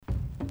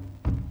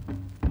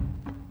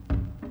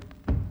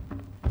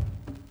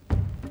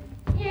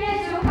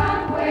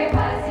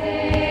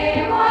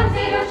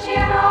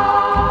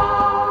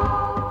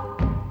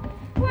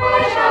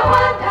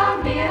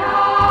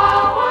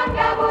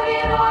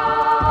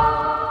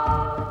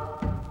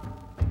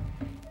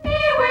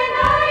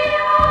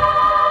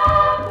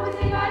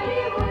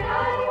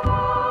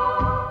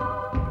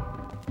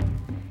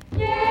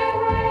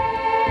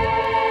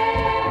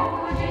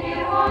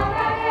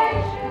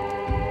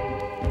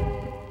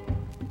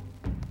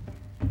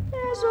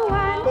Yesu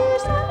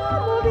wandisa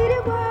n'umubiri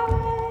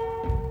wawe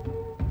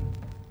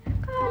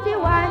kandi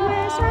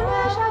wanywesha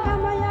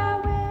n'eshagama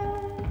yawe.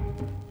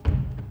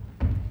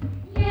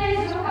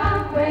 Yesu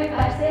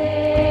kankwekase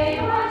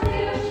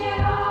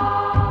wazirushira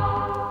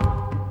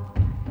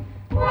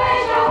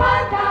weja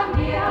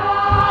watambira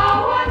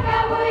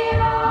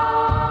wagaburira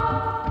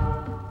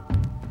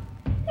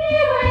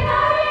iwe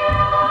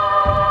narira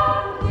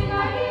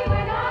uzima iwe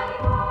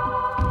nariwa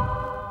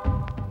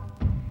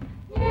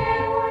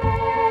yewe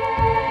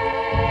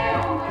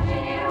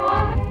umujiniro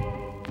wange.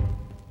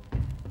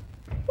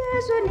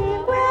 Yesu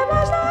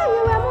ninkwebaza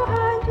iwe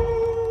muhangi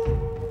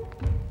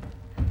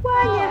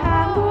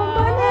wanyehanga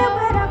umbone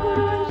kwera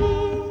kurungi.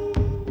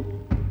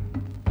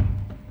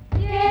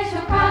 Yesu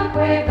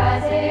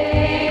kankwekase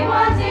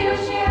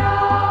wazirushira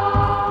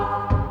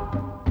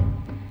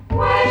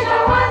weja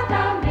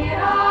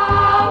watambira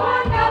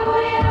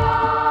wagaburira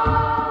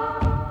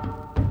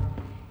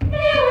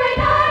iwe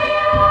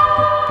narira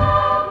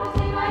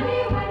uzima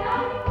iwe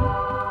nariwa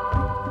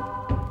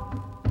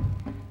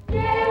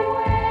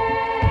yewe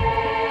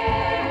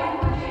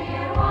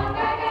umujiniro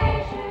wange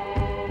ageshe.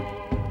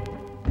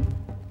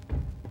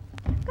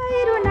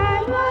 Kairu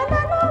nanywana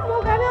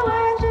n'umugabe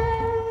wanje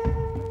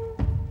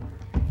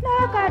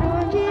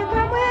n'akarungi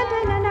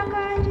kamwetena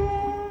nakanje.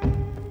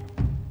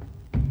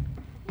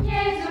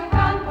 Yesu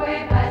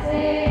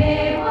kankwekase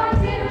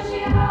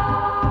wazirushira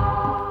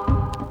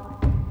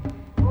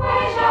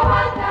weja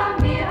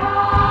watambira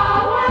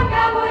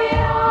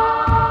wagaburira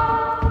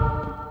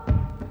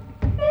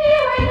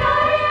iwe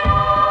narira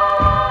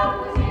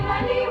uzima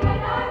iwe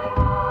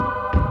nariwa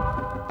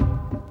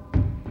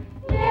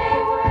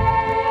yewe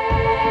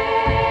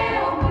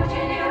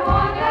umujiniro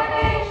wange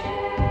ageshe.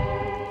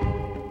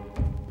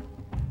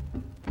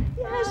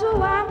 Yesu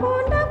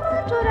wakunda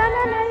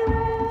kuturana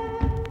naiwe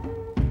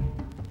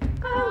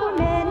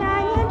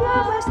kangumenanye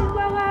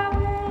ndiomwesigwa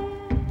wawe.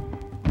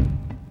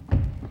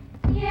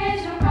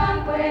 Yesu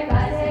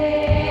kankwekase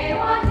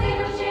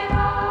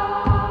wazirushira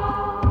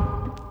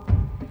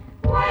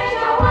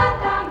weja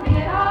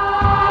watambira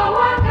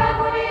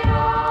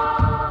wagaburira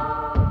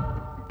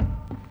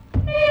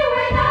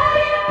iwe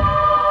narira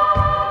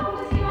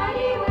uzima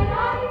iwe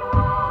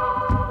nariwa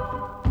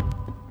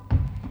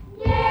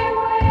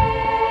yewe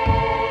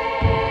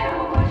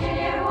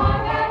umujiniro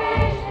wange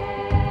ageshe.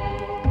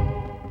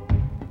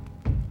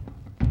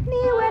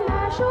 Niwe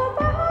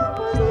nashumba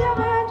hongozi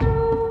y'abantu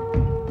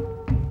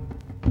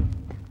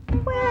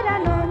mbwera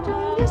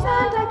nonjungisa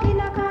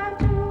ntakina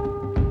kantu.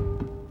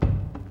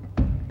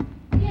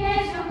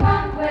 Yesu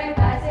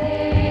kankwekase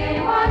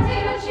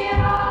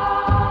wazirushira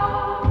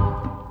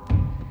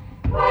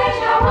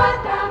weja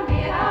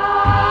watambira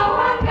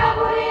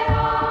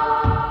wagaburira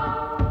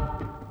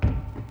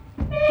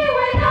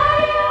iwe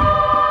narira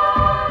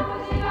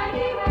uzima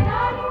iwe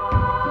nariwa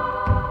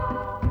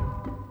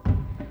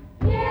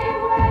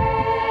yewe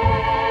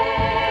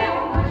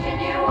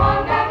umujiniro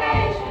wange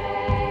ageshe.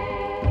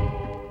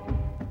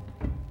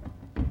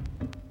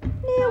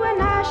 Niwe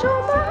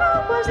nashumba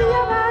hongozi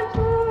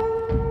y'abantu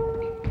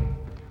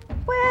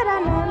mbwera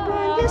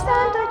nonjungisa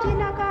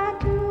ntakina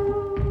kantu.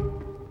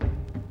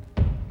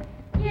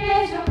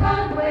 Yesu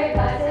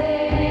kankwekase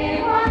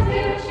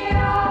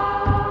wazirushira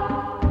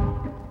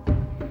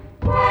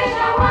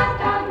weja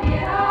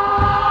watambira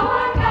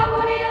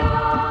wagaburira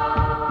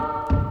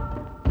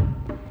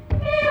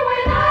iwe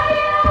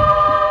narira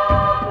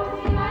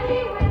uzima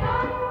iwe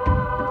nariwa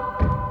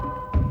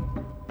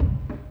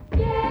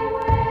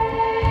yewe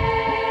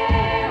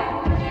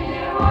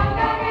umujiniro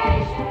wange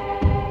ageshe.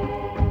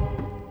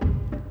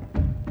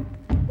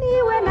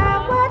 Niwe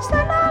nakwatisa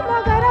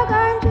n'amagara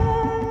ganje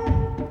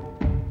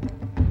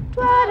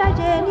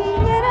twaraje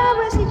ninyera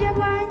bwesije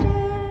bwanje.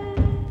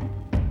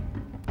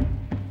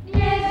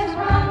 Yesu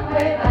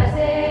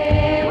kankwekase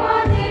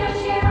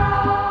wazirushira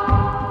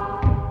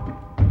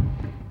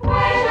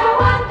weja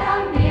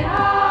watambira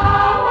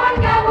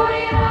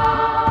wagaburira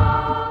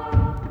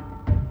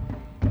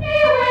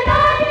iwe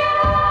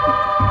narira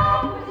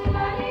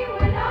uzima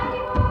iwe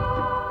nariwa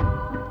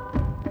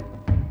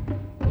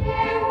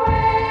yewe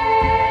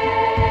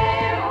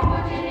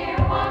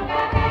umujiniro wange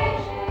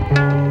ageshe.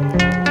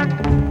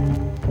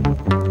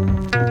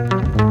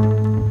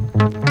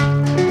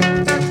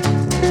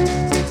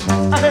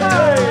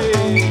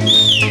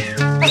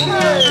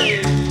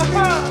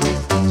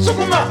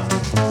 Sukuma,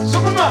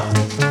 sukuma,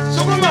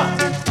 sukuma,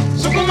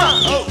 sukuma.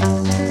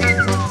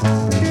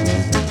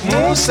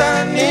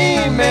 Musa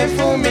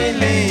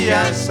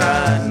nimevumilia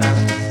sana,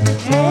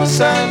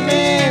 Musa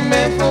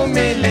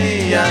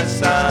nimevumilia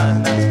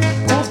sana,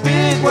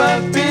 kupigwa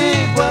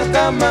pigwa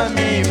kama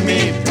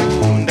mimi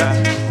punda,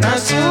 na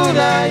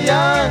sura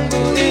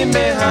yangu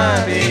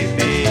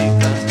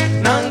imeharibika,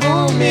 na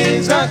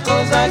ngumi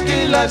zako za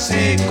kila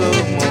siku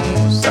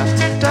Musa.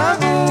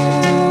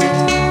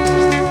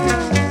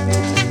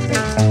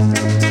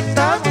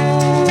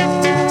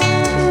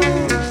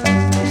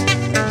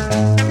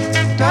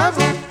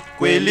 Tabu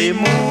kweli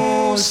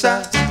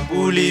Musa,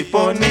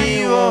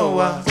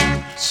 uliponioa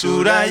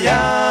sura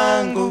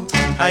yangu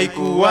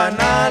haikuwa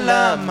na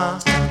alama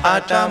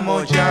hata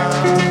moja.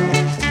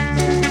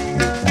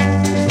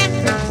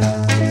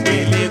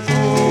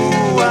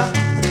 Nilikuwa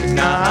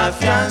na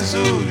afya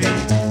nzuri,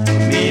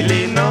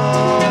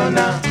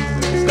 nilinona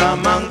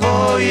kama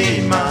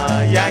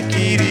ngoima ya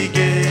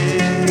kirige.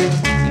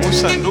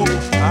 Musa ndugu,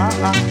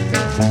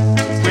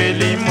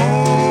 kweli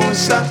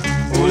Musa,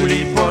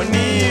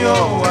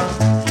 uliponioa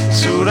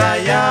sura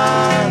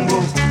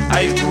yangu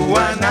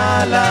haikuwa na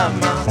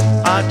alama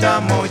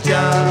hata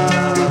moja.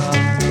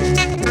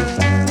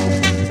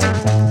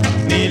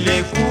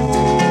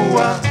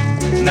 Nilikuwa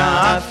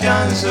na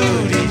afya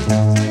nzuri,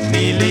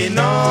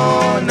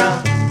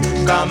 nilinona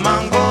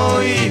kama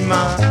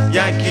ngoima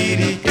ya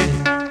kirike.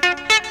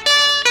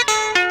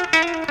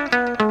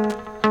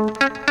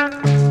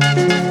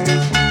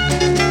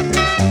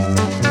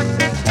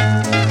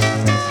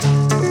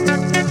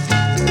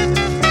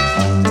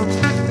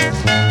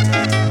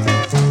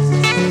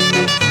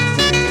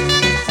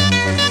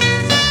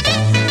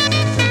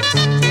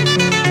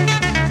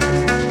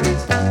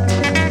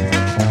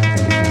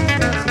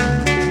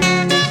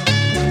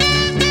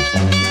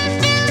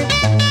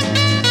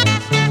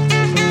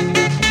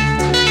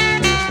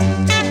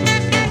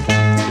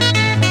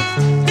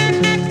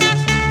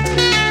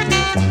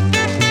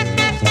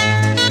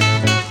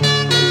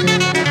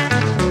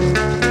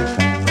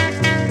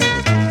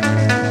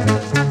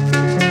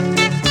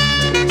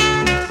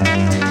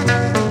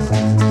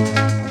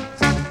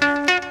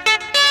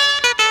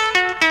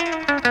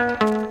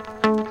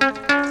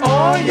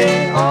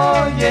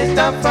 Oye,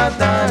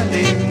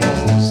 tafadhali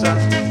Musa,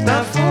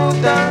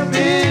 tafuta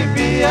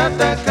bibi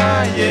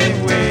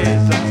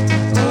atakayeweza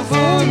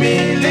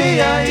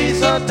kuvumilia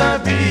hizo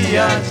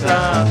tabia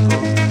zako.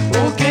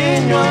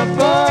 Ukinywa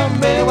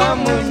pombe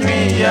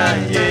wamunywia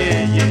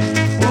yeye,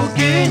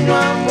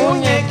 ukinywa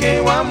munyeke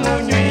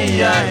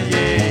wamunywia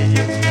yeye.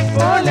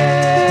 Pole,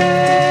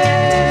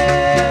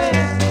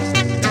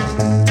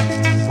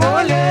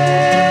 pole,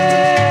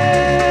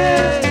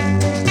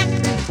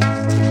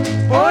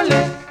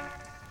 pole.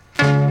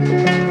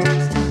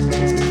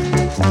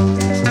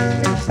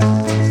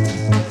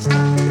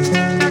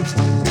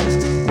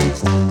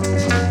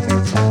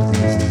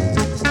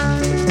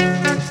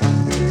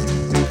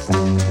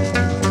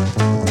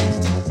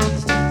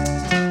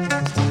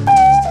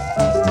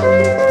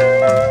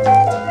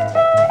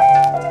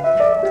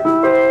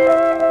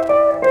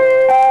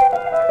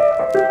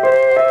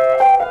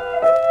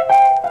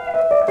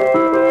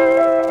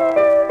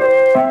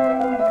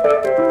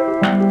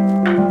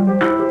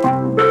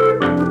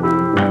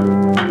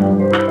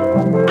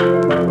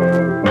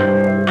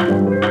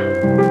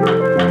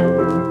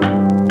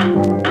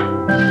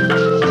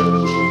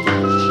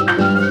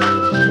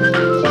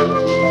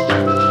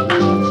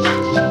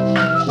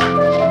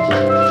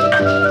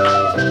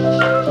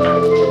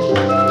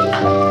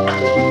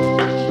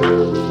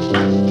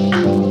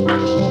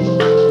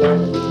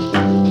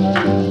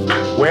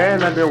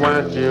 When I don't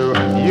want you,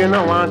 you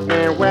don't want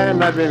me.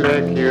 When I don't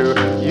like you,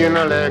 you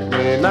don't like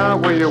me. Now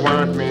will you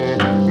want me?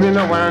 Me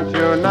no want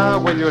you, now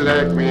will you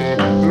like me?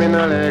 Me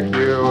no like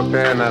you,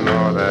 then I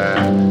know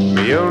that.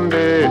 Me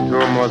only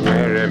too much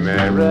merry,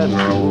 merry,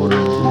 no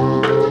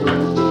voodoo.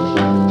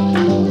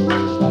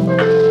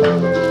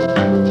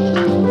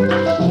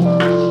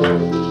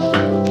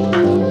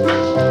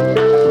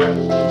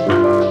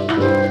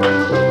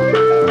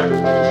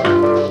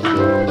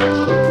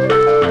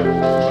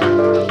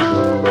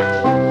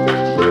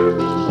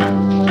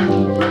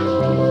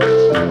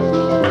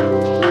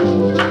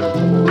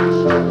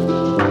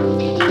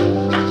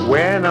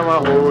 When I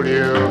hold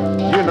you,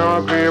 you know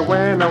agree.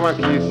 When I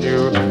kiss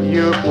you,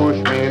 you push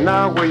me.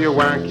 Now will you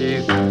want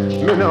kiss?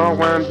 Me no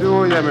want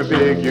do, yeah me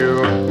beg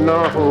you.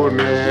 No hold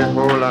me,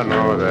 hold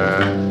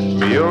another.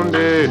 Me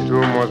only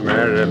too much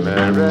merry,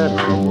 merry,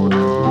 no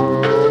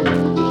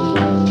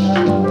voodoo.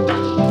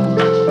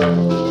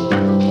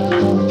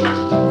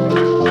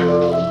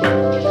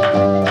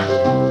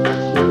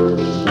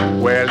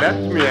 Well, that's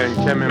me and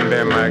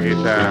Chemembe, my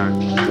guitar.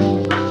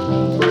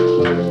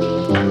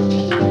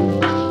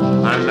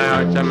 And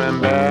now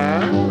Chemembe,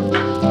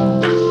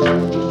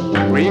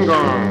 ring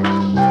on.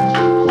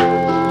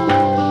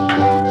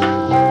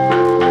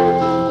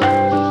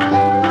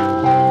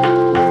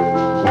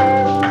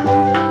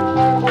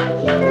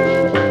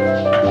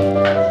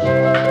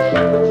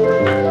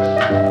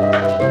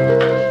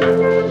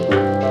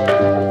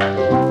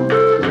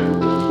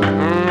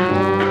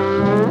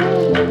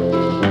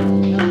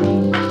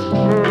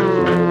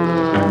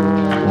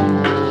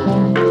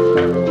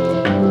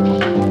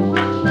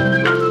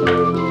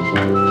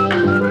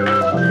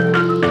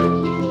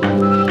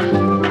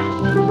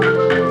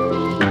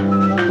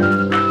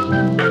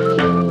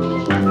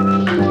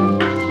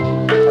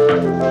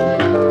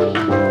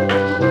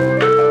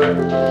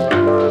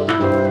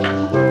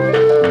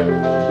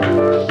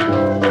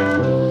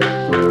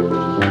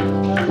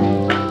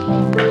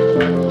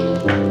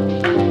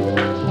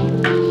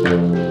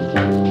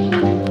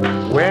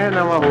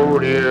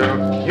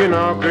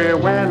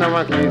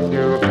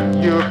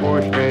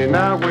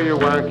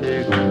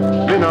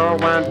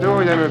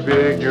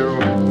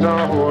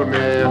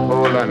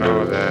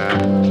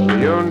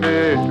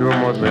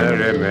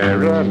 Mere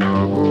mere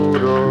no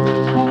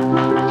guru.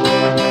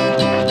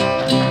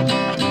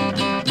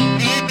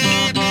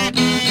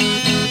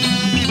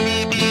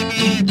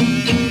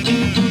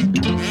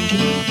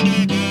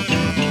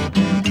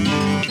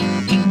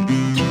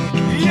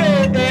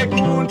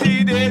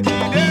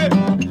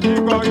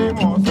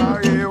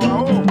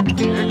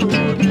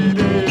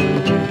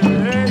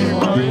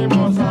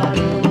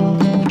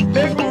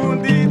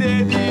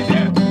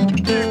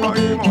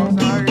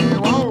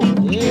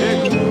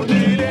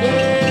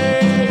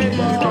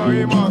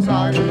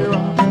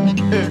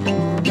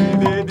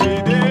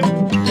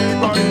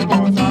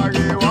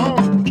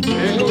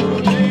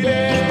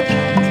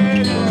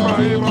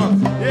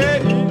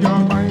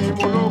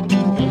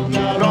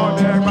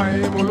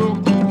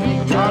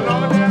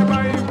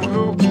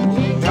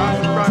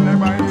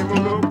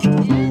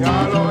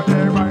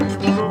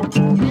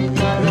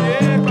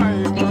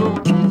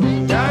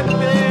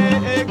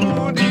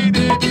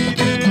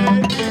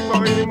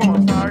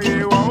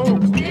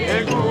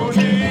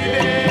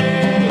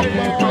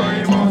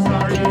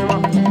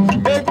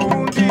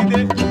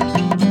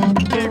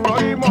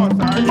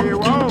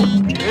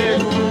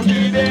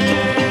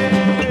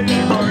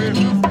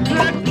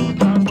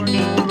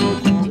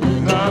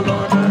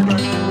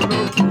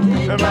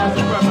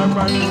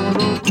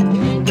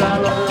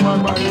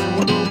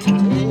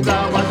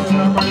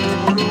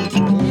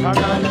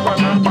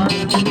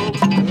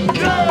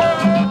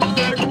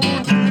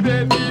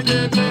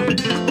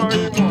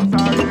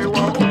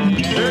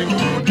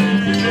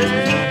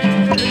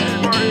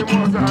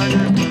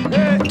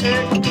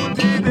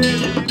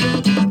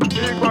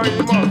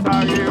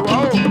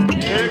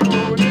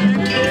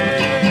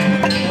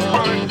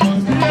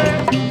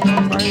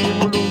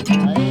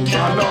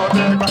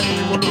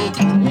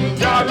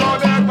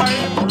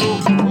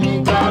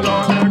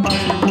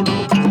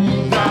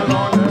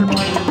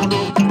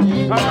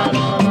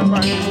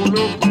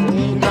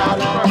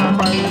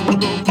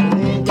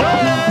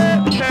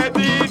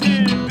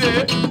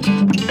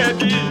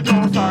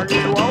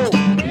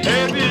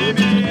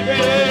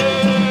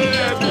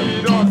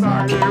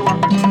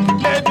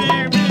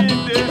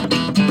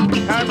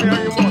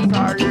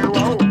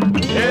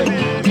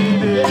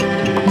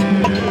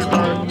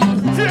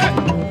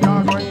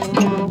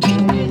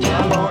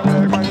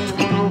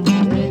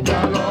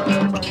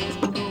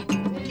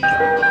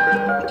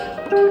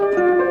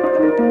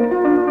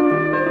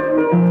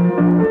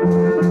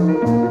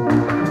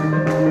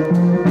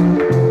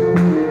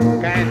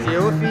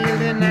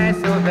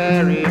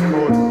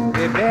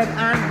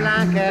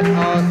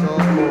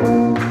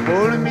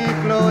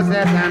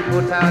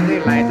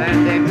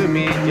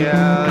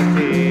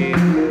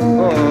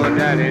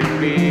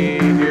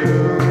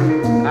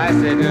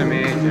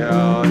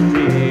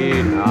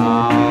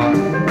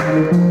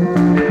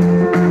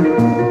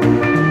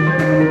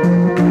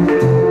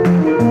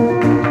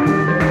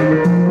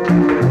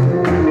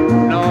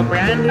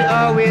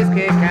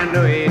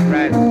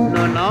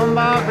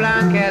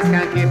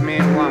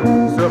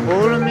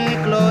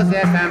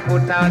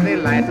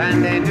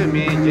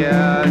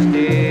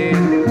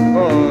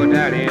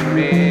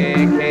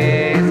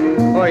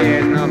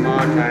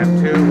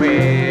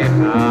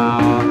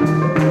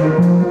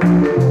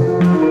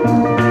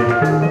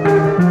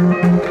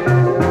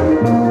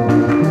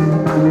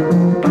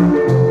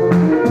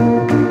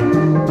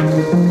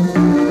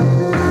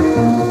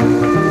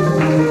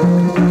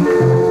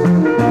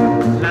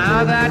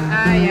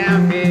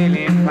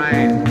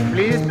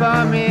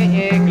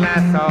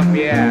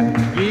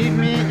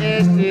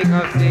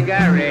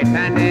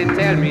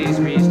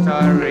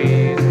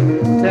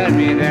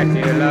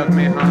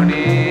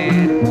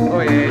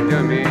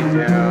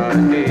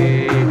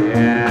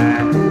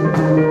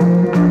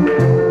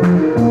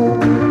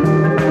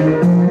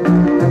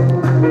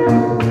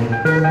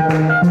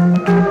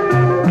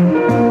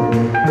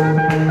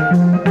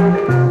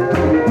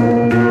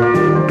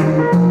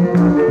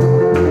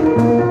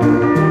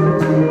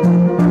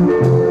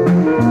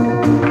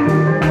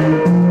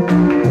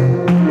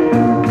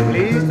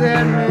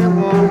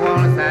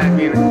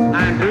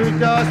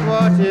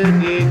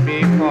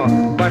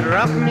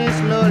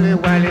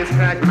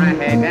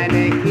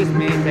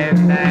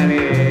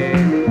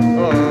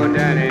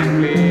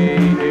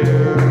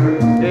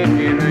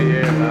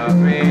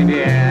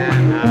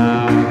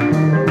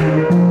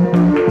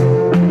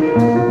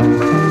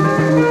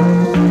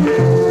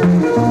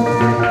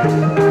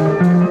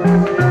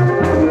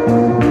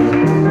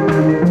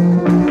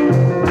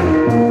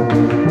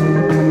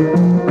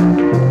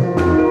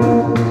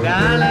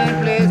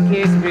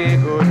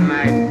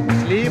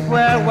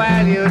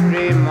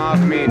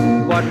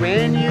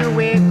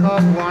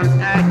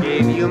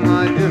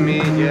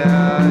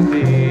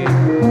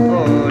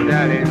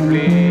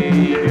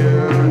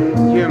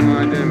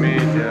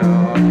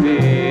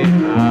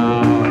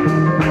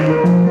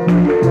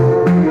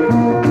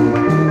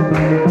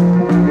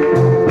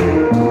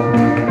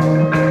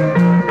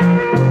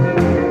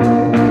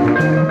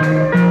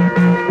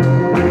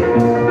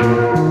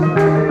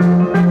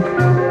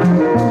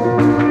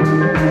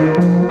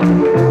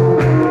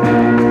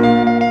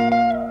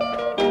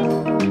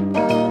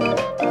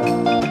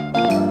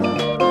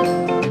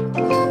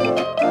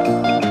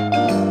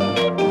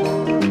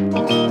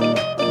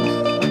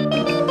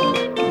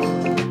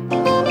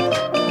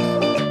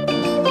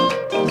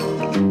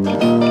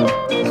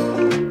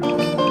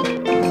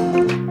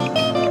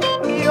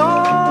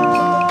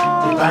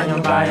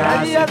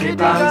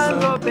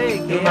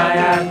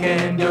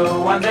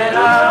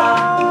 Wandera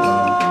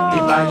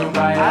ipa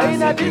nyumba ya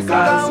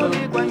Sitikaso,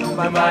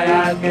 nyumba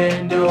yake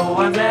ndio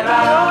Wandera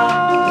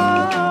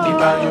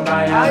ipa nyumba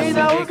ya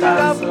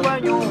Sitikaso,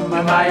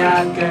 nyumba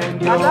yake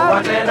ndio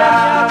Wandera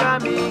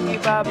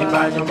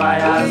ipa nyumba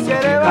ya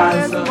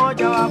Sitikaso,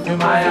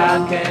 nyumba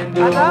yake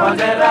ndio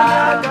Wandera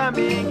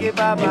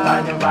ipa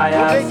nyumba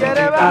ya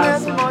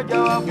Sitikaso,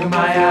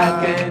 nyumba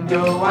yake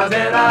ndio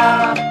Wandera.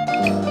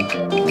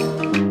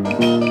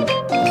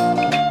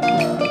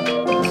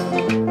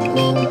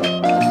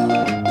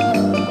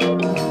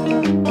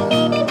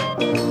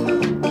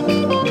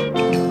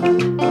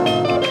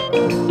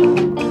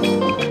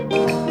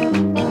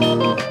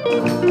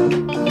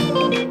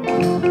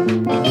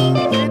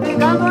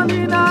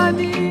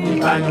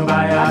 Nyumba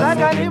ya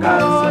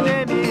Sitikaso,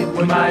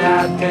 nyumba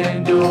yake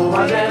ndio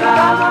Wandera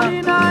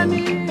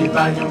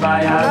ipa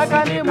nyumba ya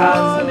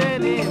Sitikaso,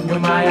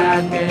 nyumba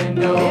yake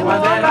ndio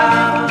Wandera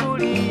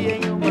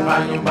ipa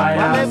nyumba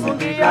ya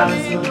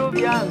Sitikaso,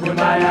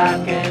 nyumba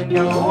yake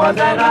ndio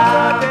Wandera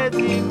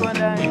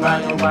ipa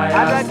nyumba ya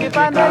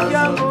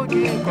Sitikaso,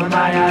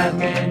 nyumba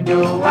yake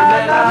ndio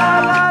Wandera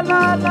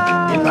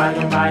ipa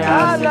nyumba ya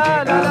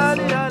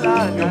Sitikaso,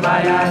 nyumba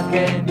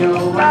yake ndio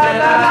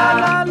Wandera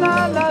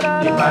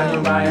ipa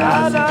nyumba ya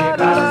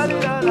Sitikaso,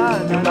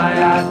 nyumba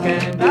yake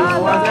ndio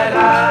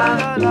Wandera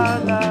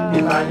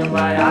ipa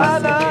nyumba ya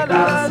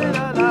Sitikaso,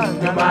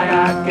 nyumba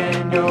yake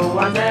ndio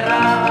Wandera.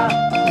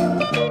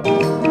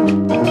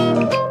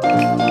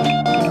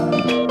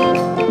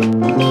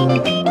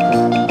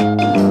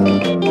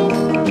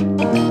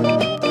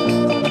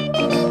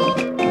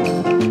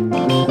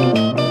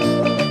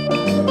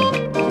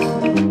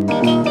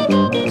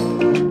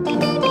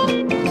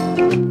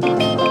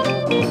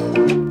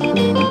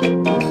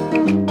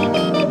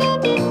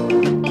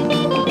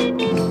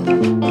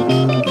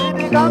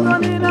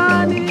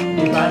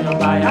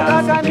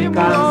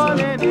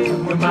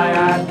 Nyumba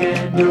yake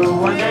ndio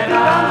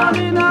Wandera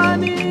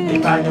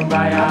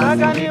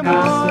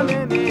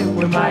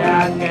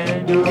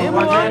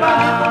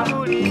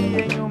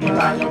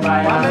ipa nyumba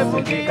ya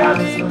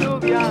Sitikaso,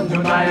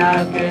 nyumba yake ndio Wandera ipa nyumba ya Sitikaso, nyumba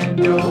yake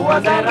ndio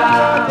Wandera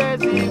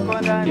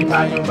ipa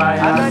nyumba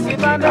ya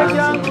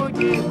Sitikaso,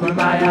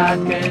 nyumba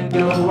yake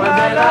ndio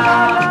Wandera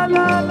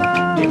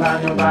ipa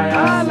nyumba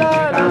ya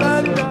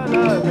Sitikaso,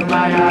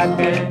 nyumba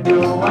yake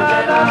ndio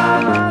Wandera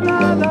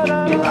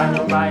ipa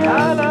nyumba ya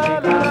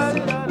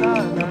Sitikaso,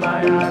 nyumba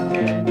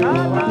yake ndio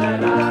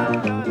Wandera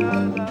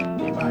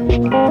ipa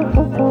nyumba ya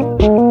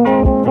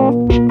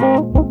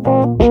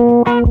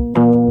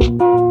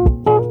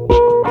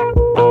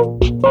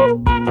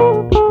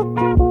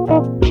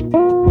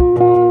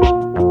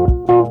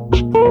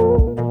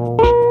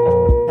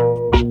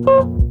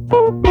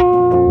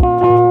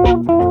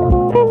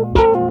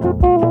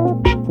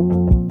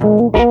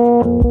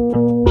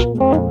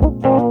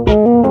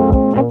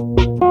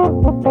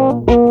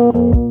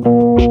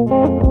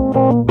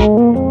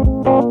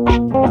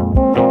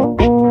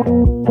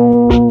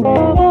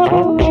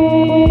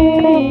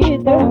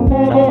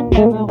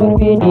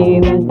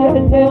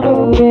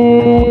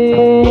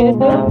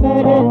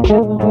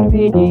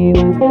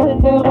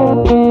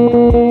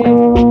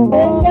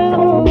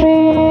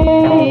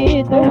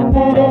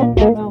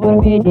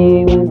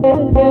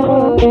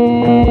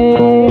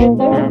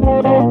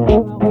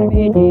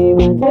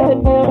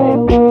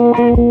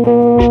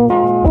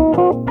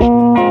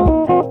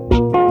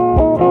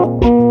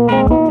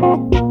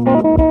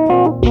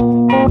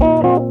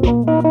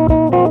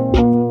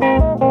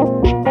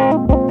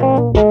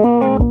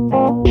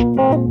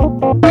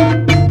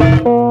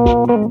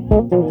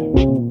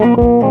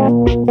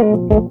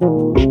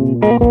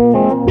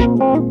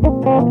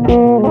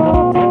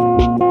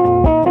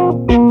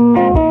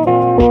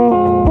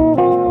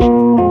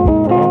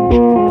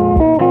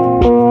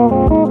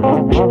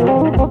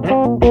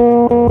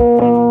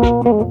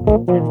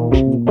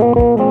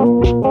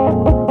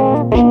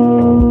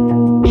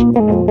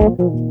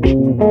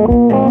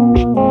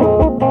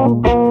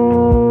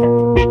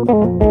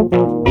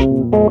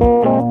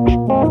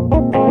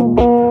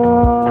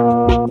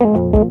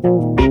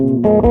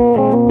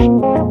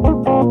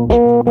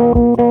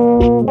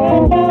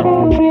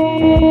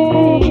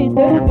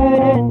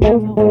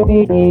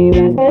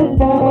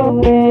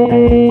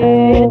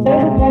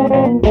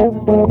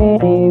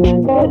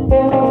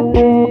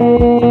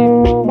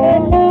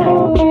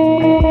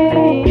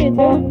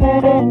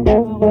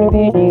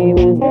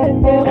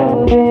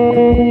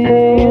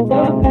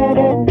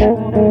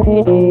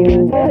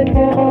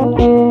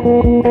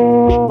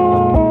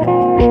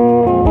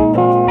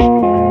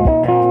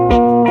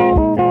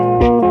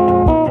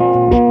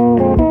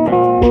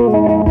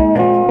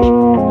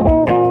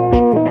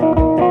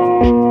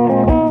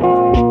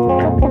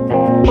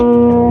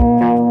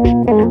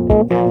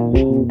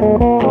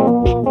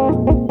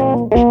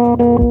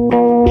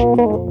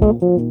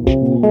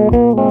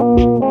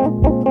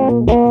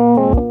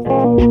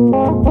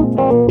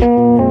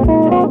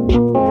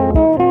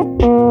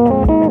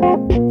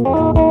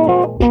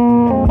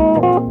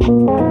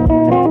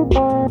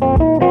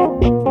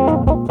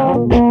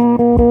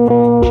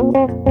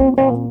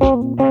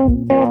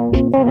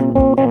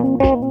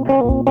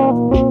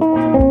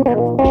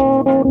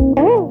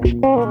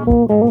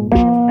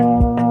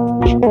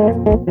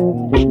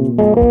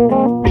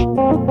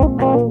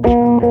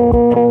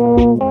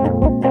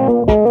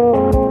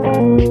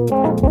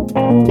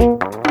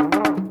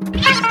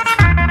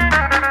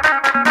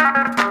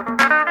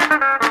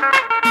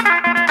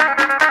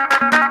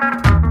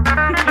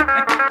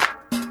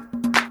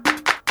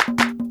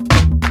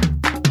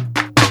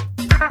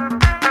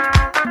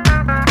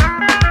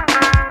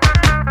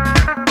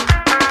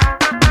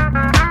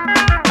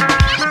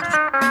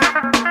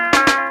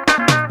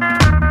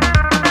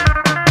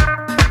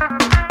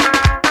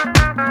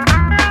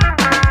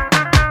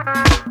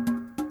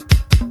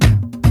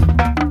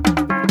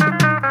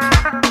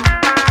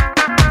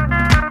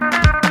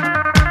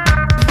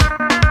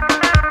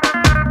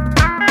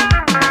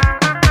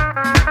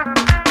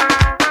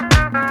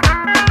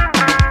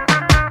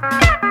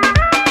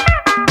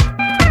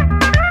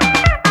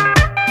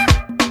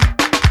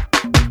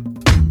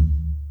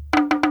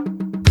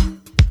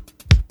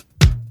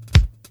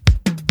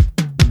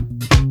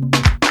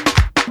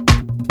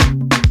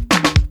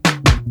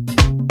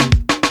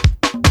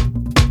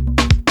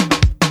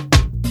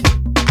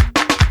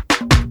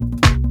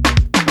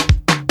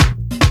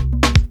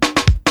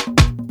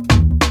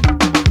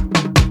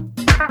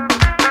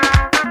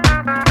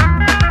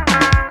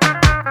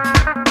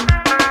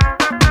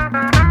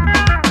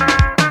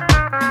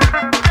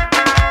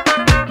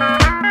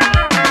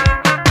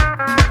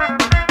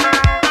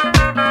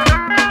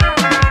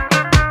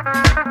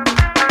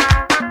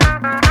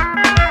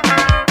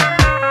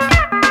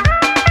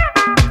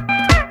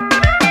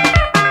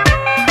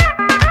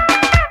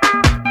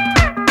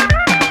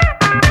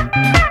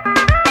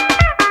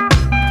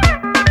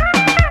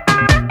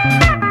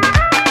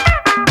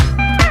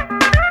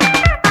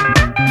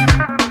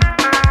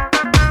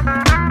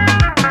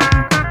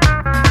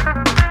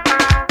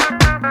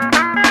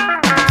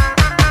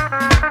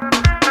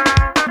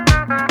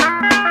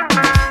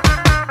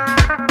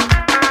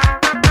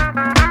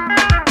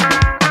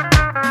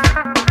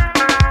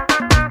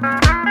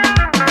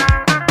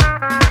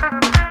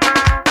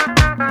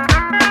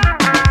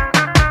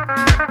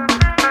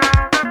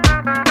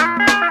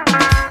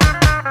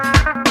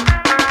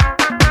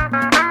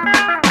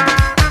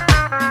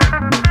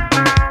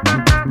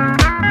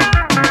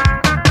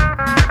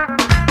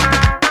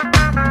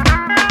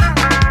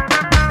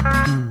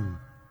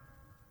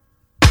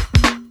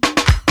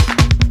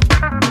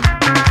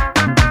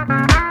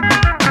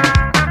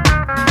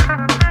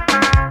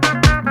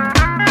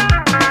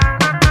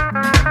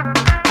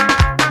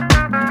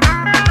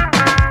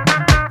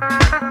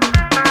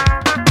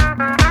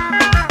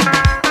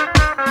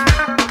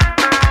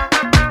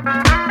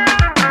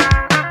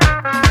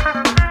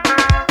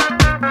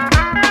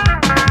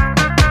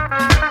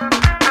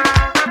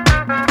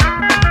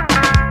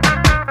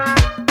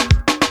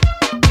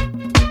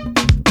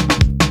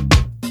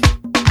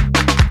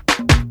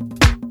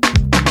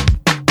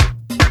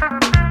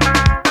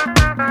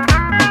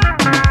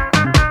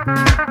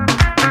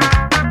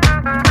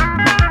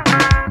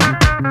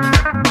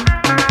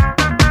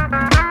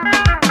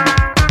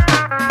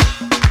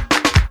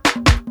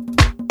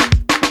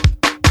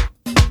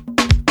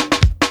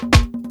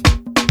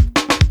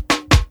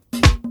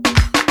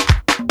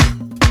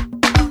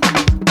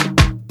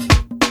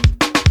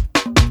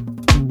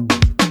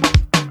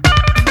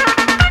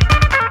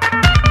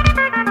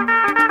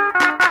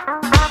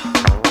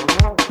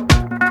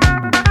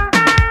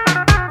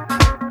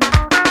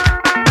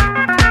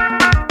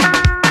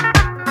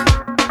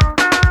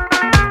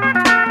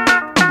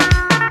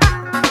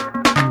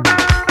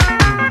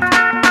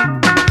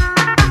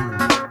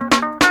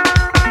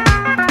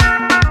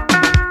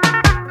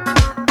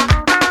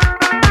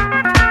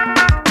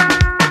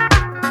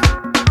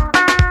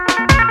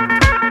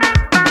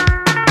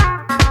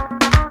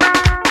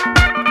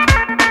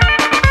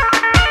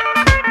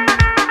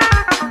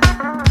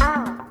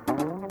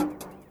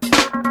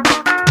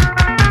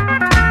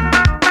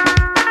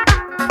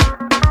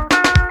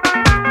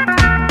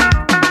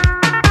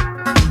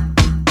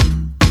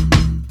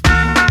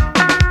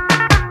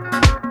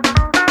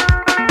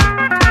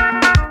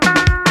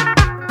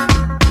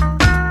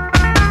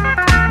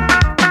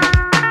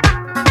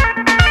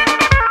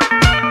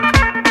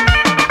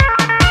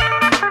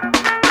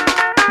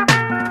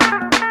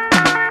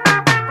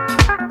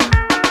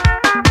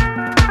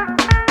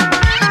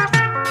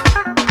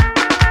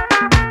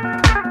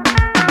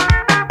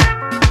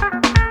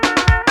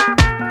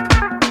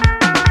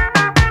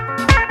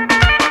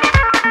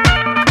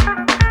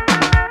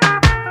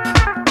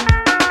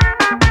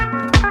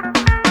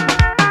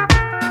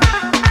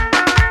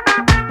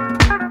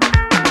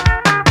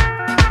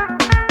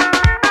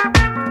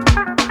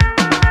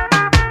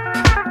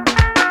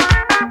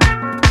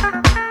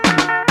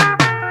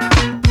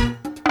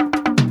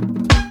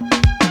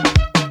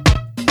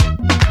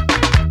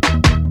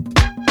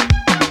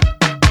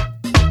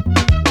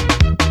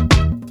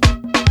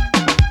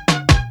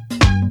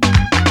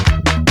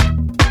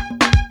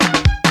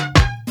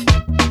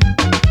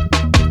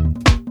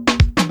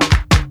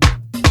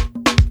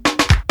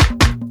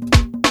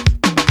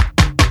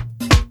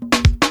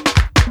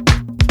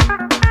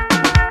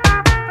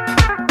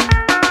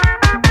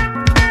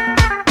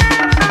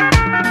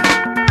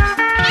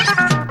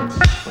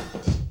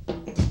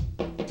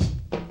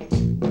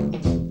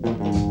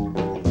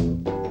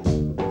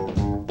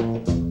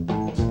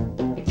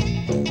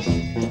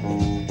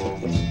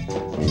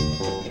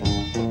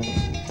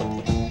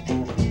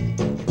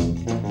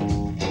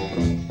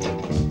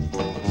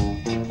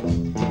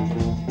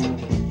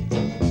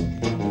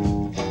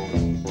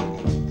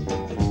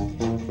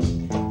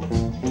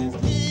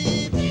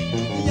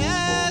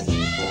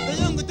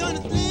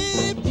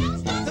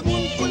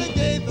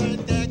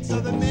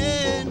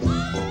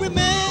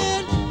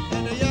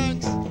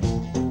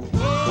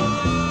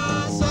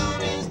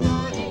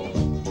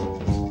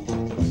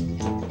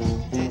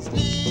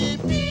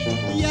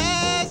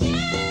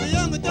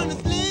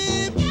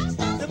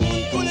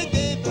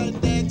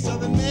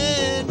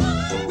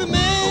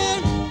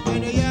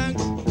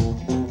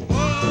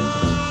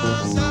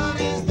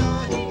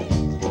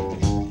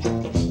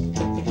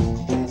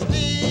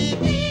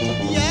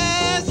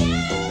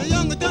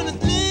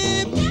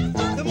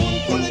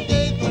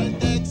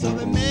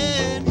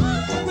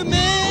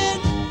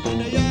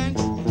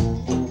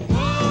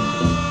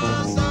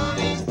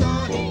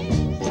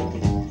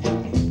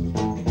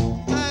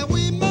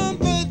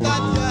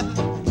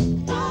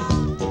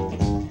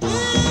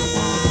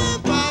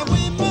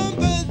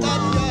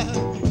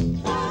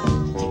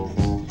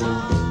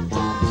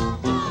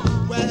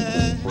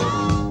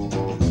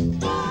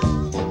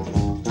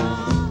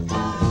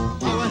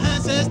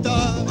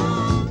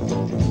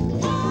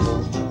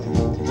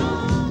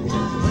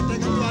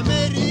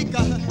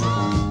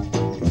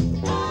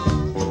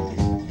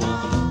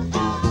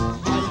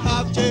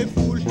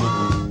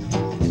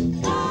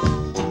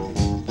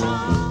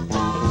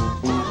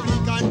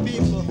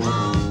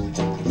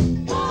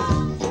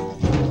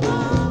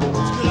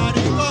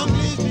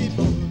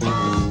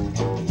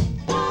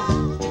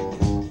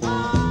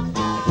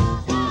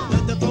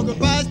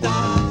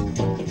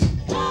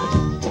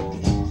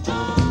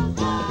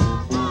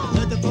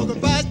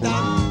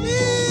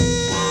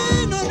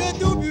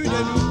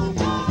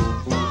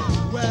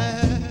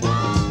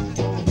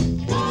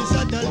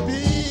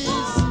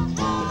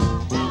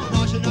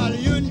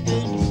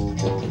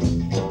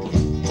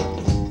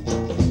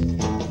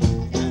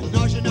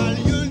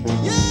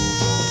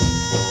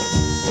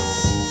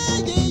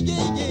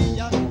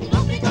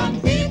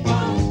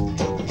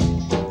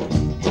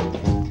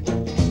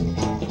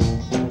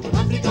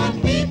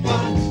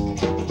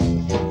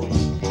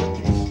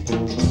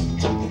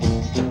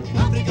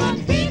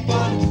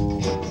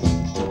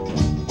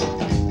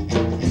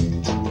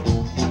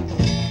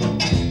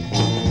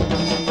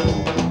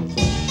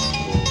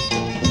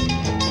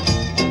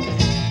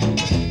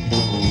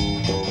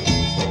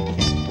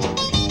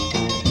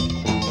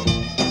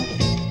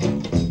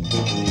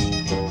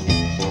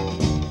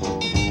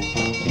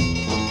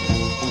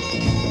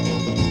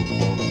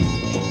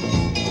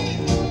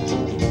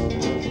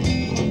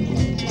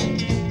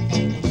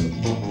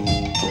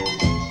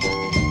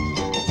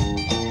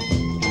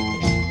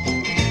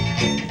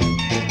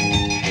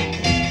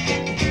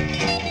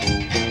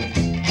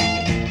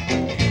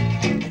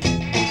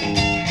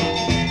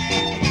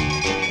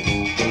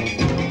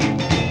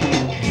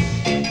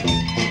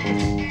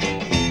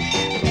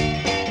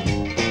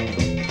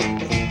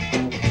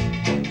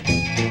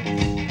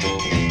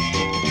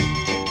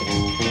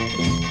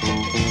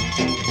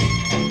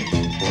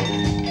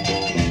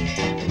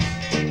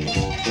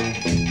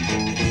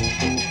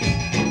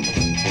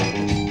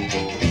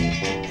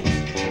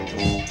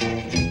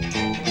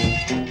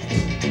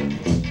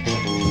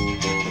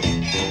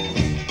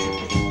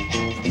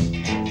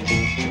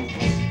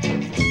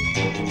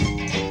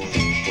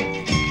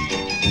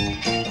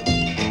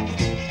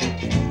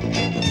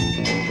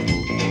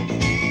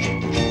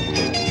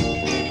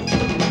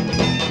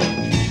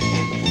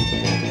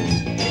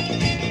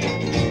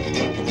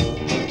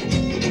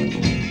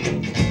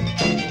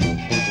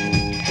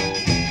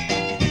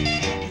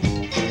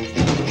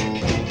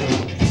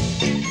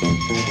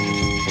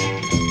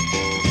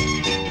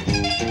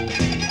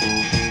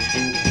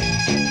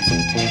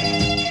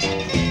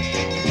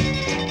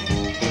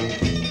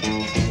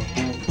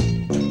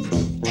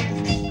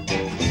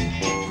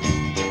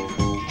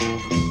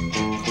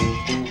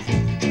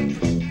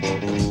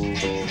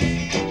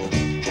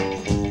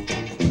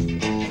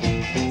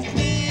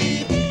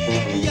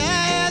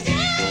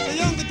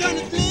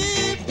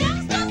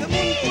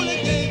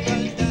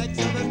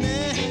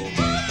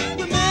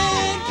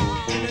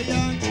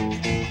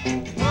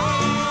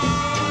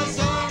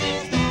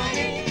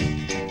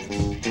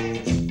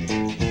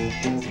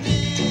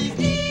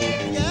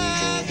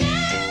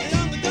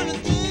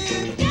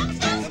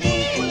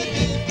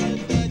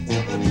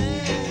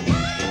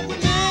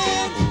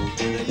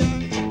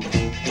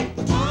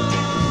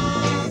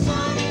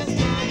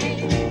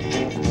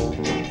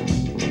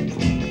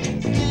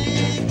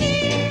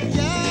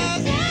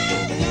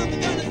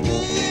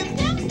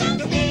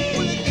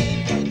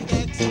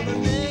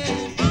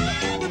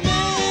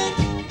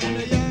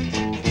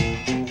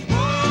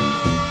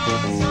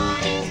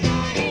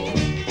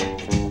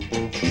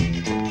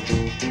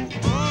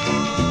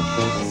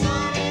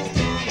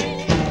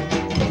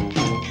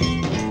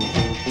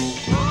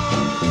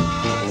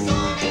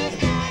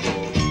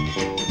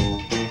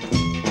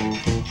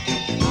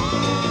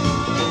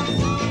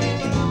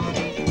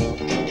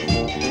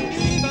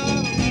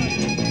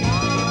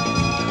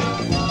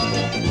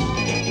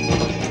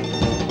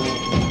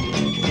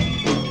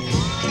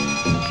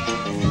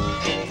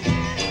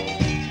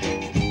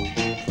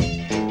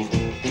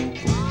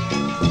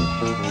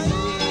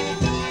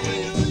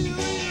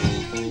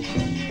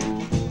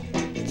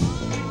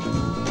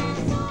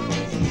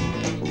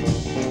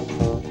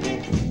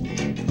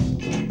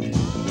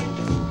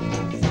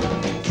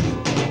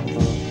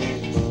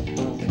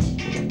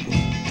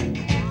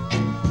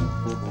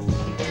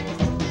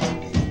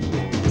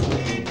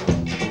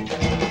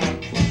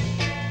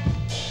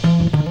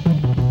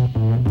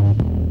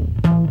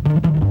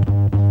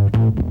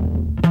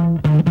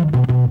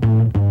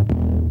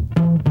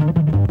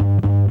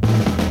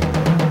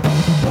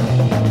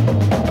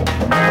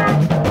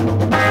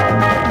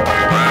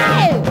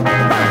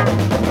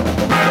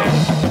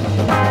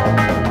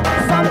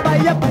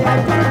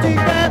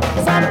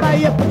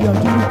paya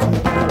juru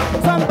tigɛ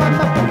samba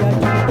ma paya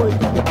juru foyi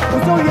tigɛ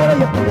musow yɛrɛ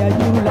ye paya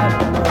juru la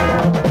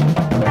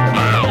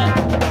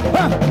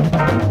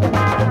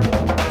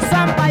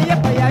samba ye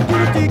paya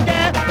juru tigɛ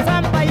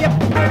samba ye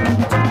paya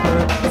juru tigɛ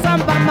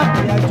samba ma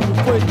paya juru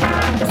foyi tigɛ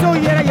musow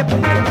yɛrɛ ye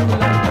paya juru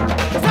la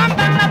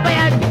samba ma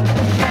paya juru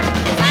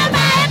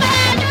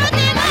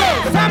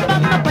samba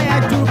ma paya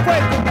juru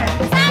foyi tigɛ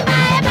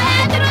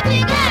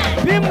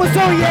bi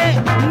musow ye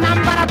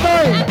nanbaratɔ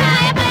ye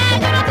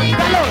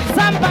kalo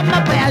samba ma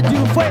paya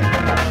juru foyi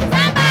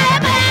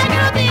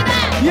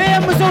ye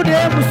musow de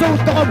ye musow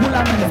tɔgɔ b'u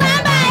la minɛ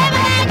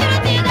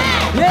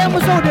ye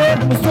musow de ye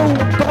musow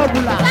tɔgɔ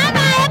b'u la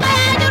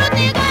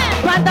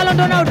pantalon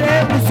donnaw de ye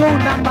musow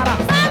nanbara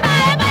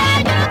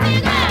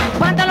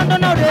pantalon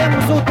donnaw de ye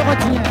musow tɔgɔ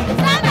tiɲɛ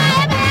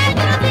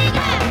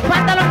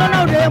pantalon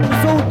donnaw de ye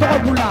musow tɔgɔ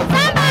b'u la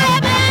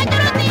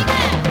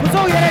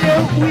musow yɛrɛ de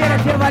y'u yɛrɛ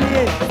debali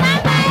ye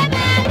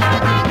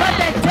n'o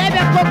tɛ cɛ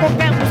bɛ ko ko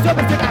kɛ muso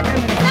bɛ se k'a kɛ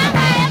minɛ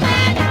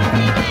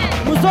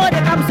muso de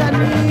ka fisa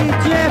ni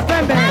diɲɛ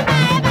fɛn bɛɛ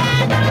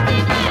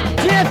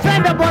diɲɛ fɛn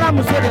bɛɛ bɔra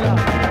muso de la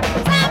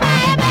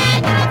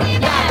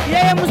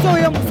ye musow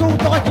ye musow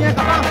tɔgɔ tiɲɛ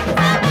ka ban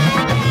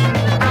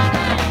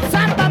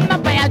samba ma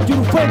baya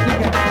juru foyi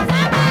tigɛ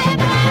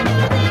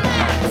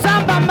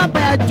samba ma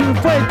baya juru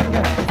foyi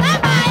tigɛ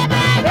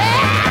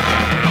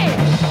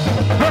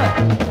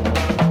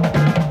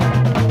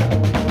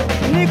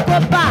ni ko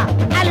ba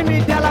hali mi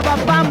dalaba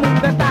ba mun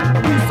bɛ taa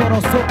i sɔrɔ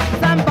so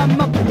samba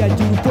ma baya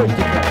juru foyi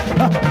tigɛ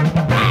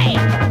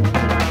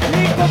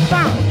ni ko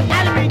ba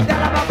hali mi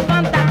dalaba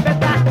ban ta bɛ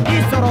taa i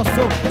sɔrɔ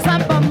so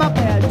samba ma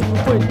baya juru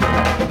foyi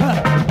tigɛ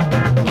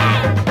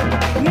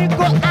ni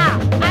ko a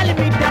hali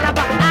mi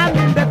dalaba a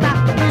min bɛ taa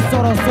i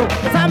sɔrɔ so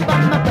samba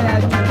ma baya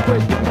juru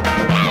foyi tigɛ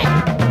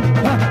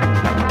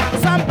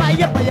samba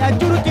ye baya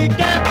juru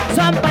tigɛ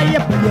samba ye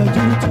baya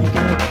juru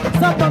tigɛ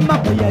samba ma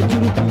baya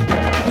juru tigɛ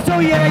musow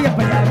yɛrɛ ye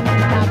baya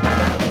juru la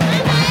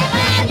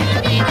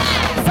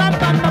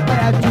samba ma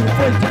baya juru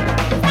foyi tigɛ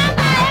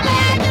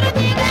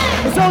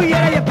musow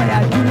yɛrɛ ye baya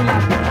juru la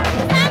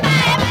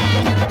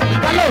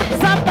kalo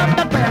samba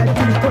ma baya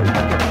juru foyi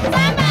tigɛ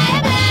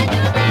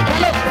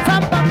kalo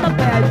samba ma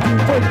baya juru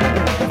foyi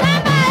tigɛ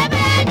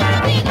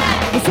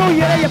musow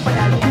yɛrɛ ye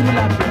baya juru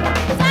la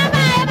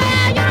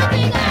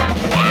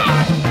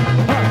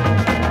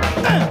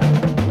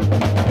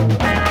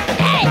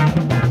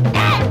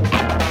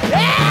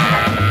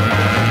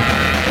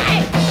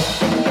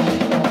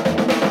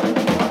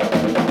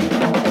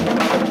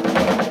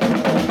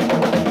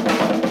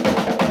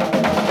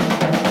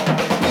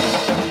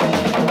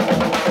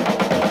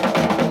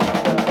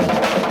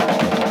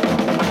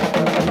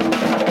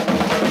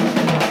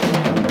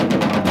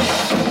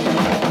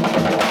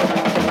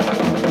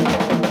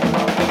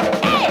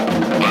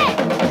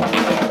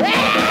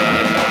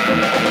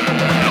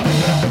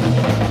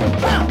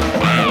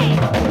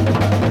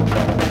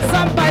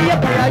samba ye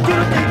baya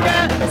juru tigɛ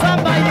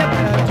samba ye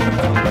baya juru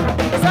tigɛ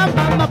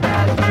samba ma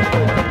baya juru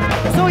foyi tigɛ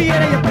musow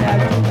yɛrɛ ye baya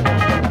juru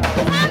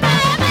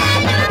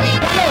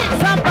kalo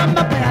samba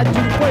ma baya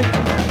juru foyi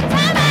tigɛ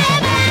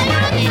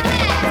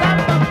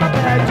samba ma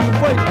baya juru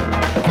foyi tigɛ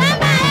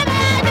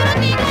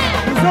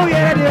musow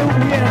yɛrɛ de y'u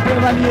yɛrɛ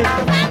debali ye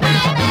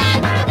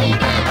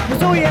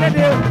musow yɛrɛ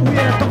de y'u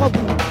yɛrɛ tɔgɔ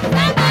b'u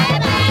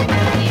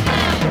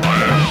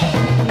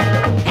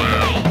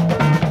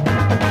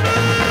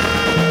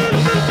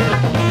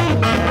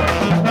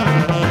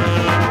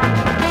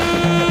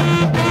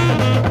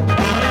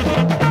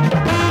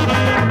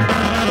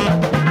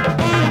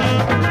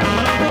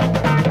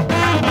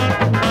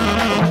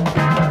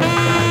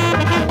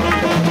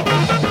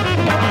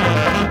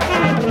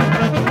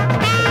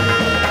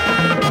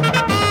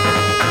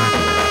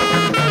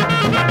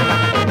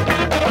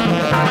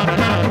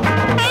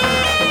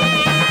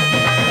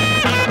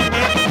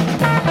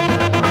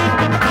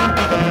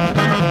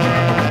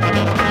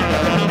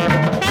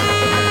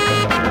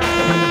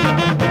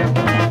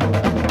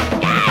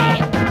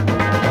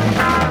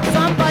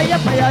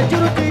baya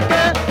juru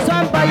tigɛ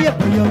samba ye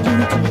baya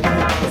juru tigɛ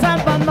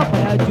samba ma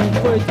baya juru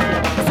foyi tigɛ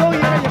musow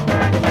yɛrɛ ye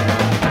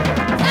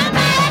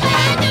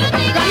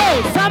kalo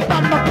samba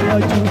ma baya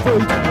juru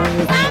foyi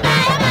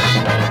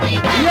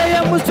tigɛ ye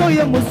musow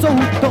ye musow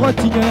tɔgɔ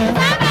tiɲɛ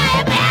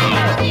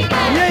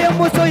ye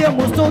musow ye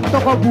musow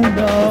tɔgɔ b'u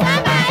la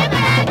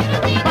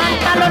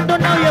pantalon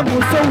donnaw ye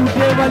musow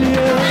debali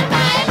ye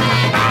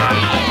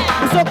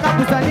muso ka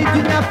fisa ni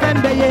diɲɛ fɛn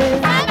bɛɛ ye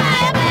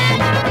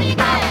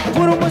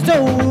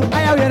furumusow a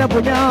y'aw yɛrɛ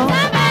bonya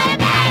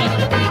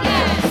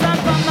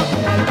samba ma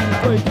baya juru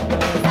foyi tigɛ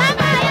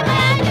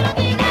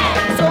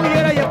musow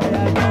yɛrɛ ye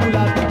baya juru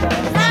la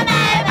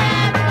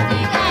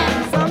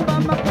samba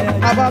ma baya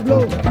juru Pablo,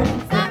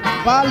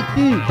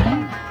 Valti,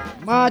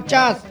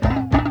 Machas,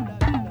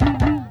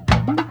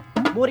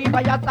 Mori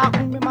bayasa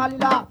kumbe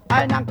malila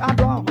ay nan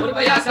kandon Muri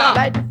bayasa.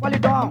 lay di fali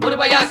don Muri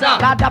bayasa.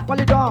 la da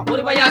fali don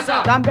Muri bayasa.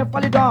 dambe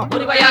fali don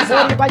Muri bayasa.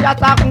 Muri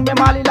bayasa kumbe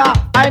malila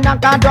ay nan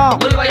kandon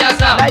Muri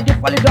bayasa. lay di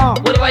fali don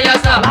Muri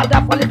bayasa. la da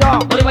fali don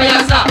Muri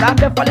bayasa.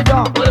 dambe fali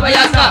don Muri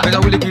bayasa. Bega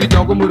wuli ki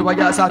dongo muri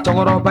bayasa,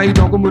 chongoro bai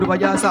dongo muri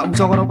bayasa,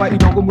 musongoro bai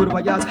dongo muri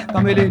bayasa,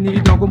 kamele ni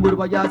dongo muri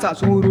bayasa,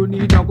 sunguru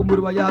ni dongo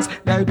muri bayasa,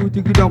 laidu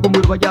tigi dongo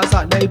muri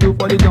bayasa, laidu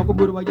foli dongo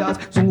muri bayasa,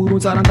 sunguru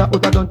saranda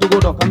uta don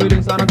tugodo,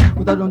 kamele saranda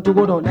uta don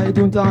tugodo,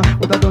 laidu ta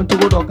uta don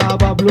tugodo,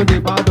 kaba blonde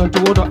ba don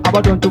tugodo,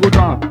 aba don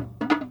tugodo.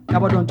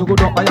 Aba don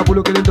tugodo, aya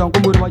bulu kelen dongo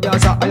muri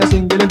bayasa, aya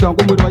singelen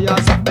dongo muri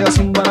bayasa, aya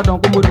sumbara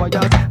dongo muri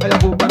bayasa, aya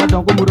bubara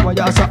dongo muri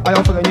bayasa,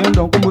 aya faganyen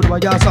dongo muri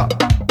bayasa.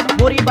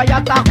 Muri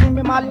bayasa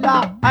kumbe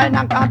malila ay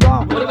nan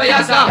kandon Muri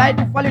bayasa. lay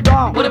di fali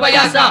don Muri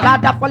bayasa. la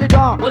da fali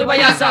don Muri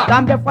bayasa.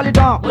 dambe fali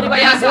don Muri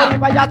bayasa. Muri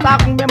bayasa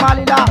kumbe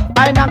malila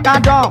ay nan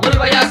kandon Muri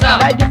bayasa.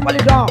 lay di fali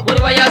don Muri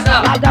bayasa.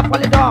 la da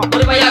fali don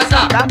Muri bayasa.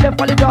 dambe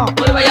fali don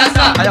Muri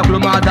bayasa. Aya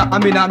kulumada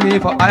amina mi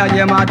fa aya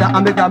nyemada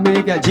ambeka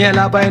mike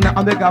jela baina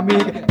ambeka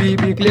mike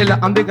bibi klela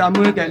ambeka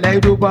mike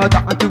laidu bata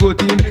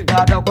antigotin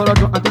dada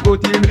korodo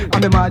antigotin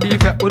ambe mali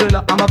fe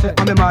odela amafe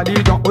ambe mali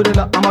don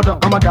odela amado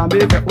amadambe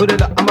fe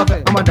odela amafe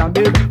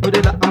amadambe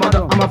odela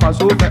amado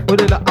amafaso fe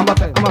odela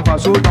amafe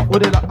amafaso don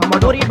odela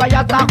amado Muri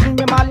bayasa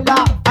kumbe malila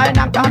ay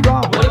nan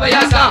kandon Muri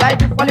bayasa. lay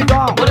di fali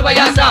don Muri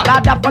bayasa. la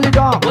da fali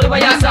don Muri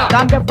bayasa.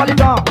 dambe fali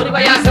don Muri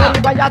bayasa.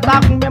 Muri bayasa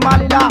kumbe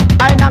malila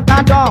ay nan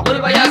kandon Muri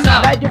bayasa.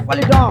 lay di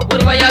fali don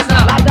Muri bayasa.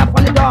 la da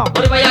fali don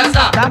Muri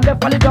bayasa. dambe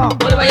fali don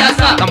Muri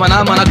bayasa.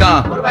 kamana manaka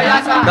Muri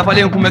bayasa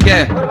dafalen kumeke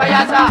Muri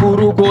bayasa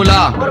furu kola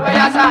Muri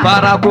bayasa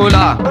bara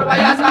kola Muri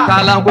bayasa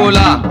kalan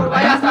kola Muri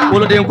bayasa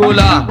oloden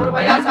kola Muri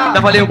bayasa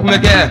dafalen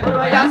kumeke Muri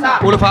bayasa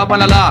olofa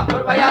banala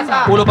Muri bayasa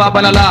oloba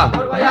banala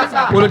Muri bayasa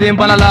oloden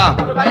banala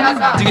Muri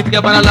bayasa jigitige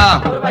banala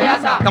Muri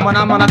bayasa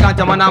kamana manaka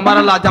jamana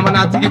marala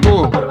jamana tigi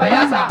ko Muri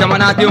bayasa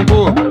jamana den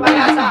ko Muri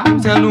bayasa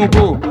senu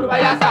ko Muri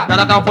bayasa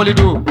dalakan foli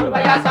do Muri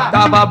bayasa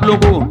kaba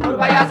blogo Muri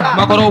bayasa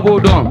makoro bo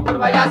don Muri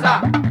bayasa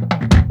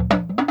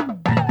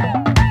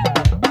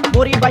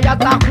Muri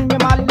bayasa kumbe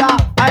malila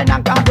ay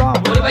nan kandon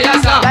Muri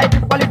bayasa. lay di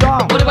fali don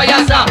Muri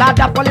bayasa. la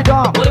da fali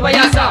don Muri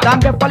bayasa.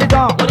 dambe fali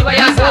don Muri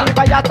bayasa. Muri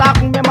bayasa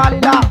kumbe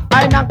malila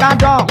ay nan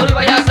kandon Muri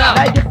bayasa.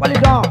 lay di fali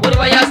don Muri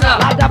bayasa.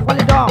 la da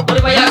fali don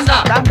Muri bayasa.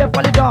 dambe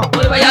fali don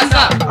Muri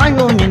bayasa.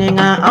 Anyu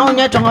nyininga,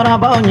 aunya chongora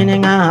bao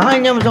nyininga,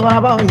 anya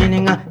msogora bao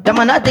nyininga,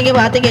 jamana tigi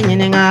ba tigi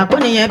nyininga,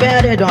 kuni ye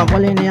bere don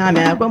polini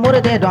ame, ko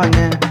muri te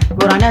donge,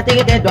 kurana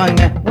tigi te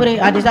donge, muri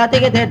adisa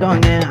tigi te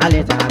donge,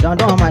 alisa don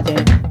don mate,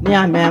 ni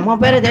ame mo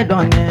bere te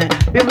donge,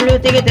 biblu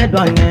tigi te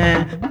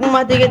donge,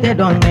 kuma tigi te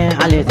donge,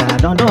 alisa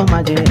don don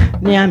mate,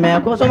 ni ame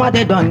ko soma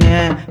te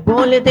donge,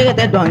 poli tigi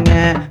te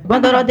donge,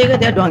 gondoro tigi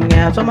te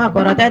donge, soma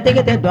koro te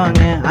tigi te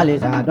donge,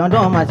 alisa don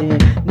don mate,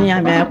 ni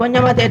ame ko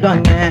nyama te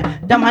donge,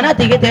 jamana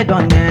tigi te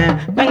donge,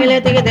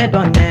 kangile tigi te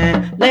donge,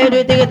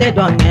 laidu tigi te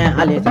donge,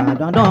 alisa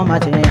don don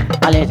mate,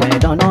 alisa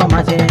don don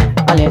mate,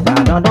 alisa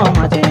don don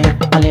mate,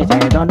 alisa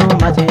don don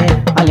mate,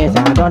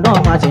 alisa don don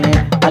mate,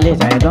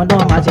 alisa don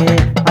don mate,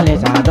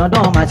 alisa don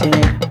don mate.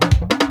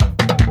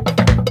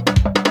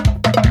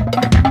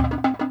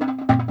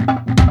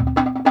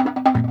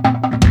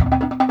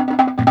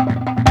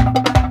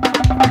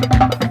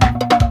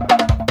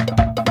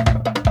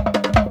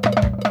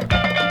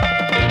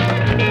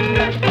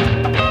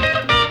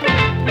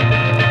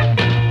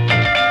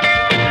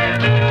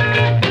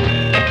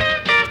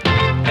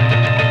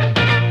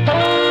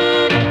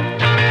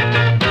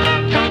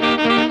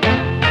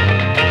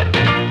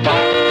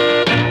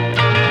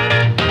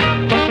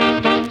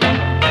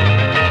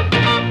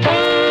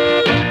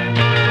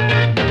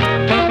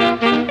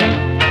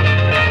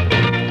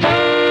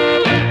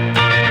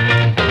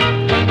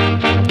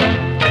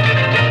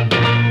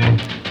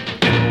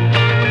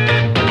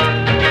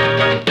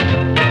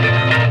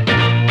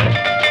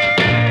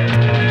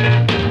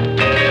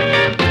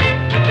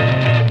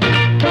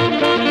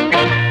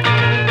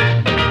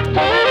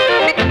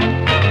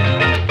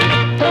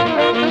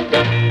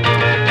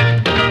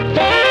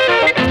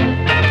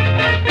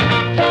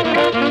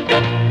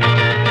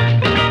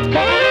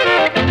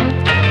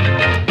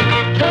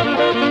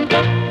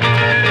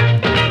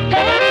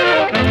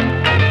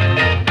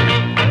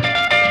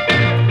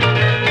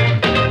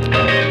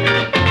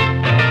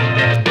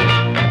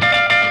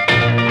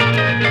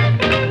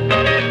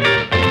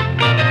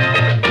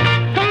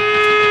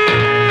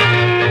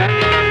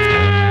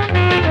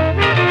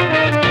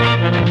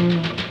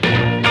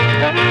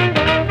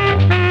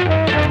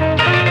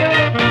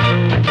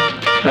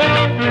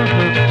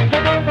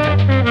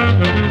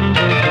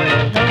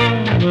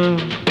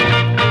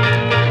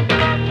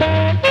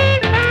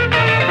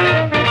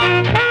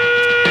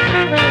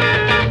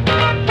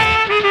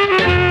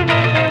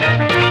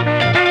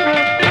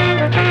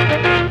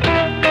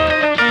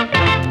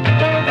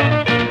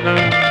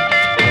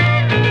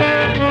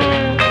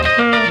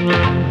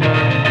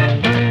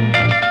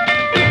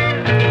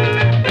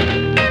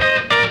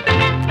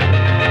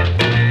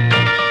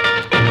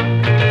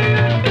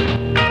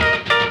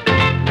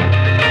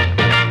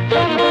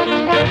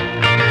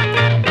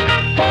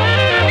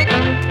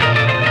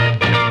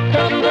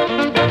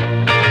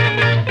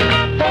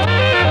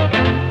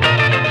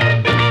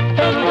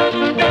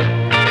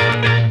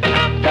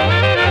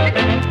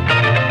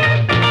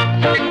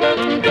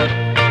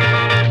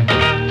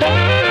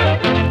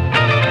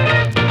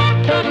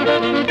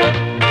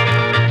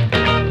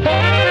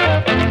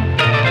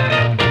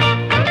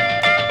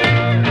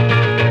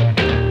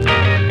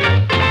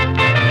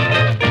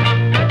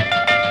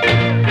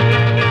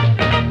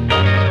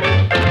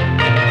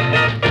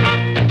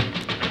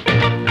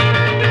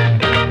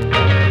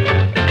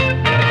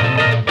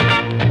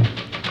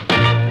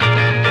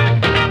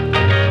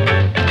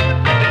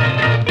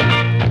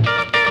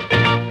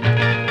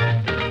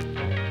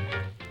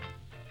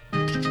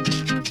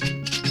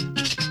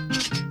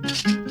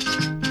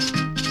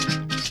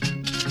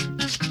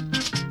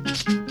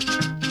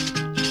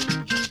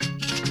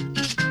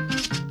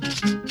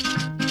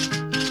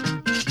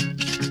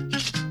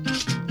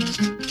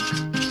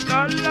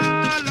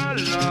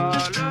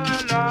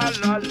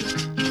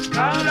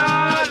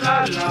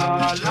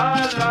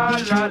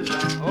 la la.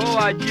 Oh,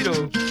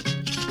 Ajiro.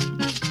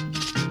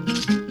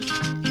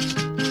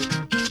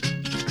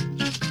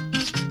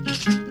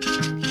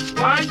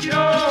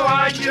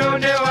 Wanjiro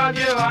ne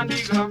wage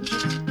wandiga.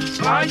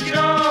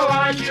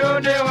 Wanjiro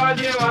ne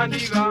wage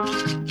wandiga.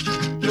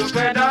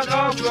 Tupenda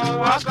dogo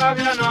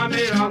wakavya na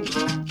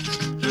mirongo.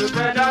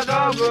 Tupenda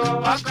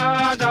dogo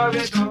wakada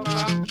vitoka.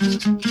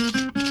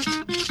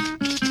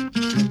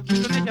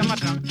 Tune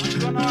chamata.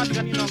 Wanjiro na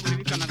wadiga ni nongo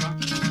livika naga.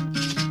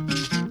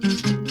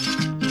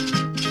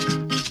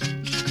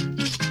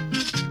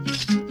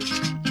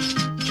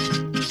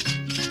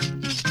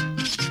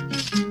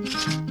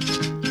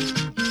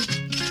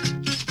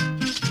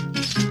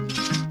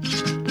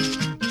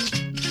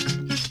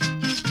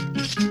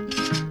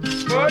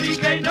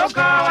 Kori no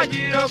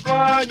kawajiro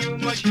kwa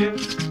nyumoshe.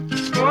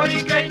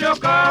 Kori no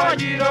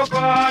kawajiro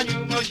kwa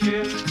nyumoshe.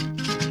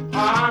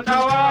 Anda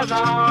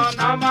waza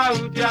na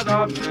mauti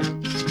adome.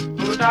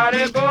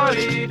 Utare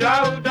kori da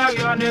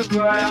utagione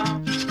kwaya.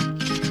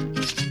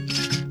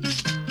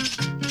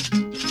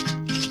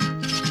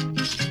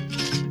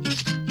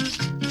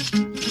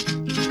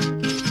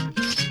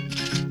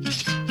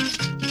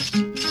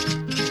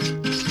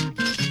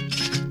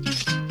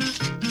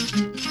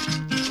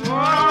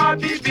 Oh,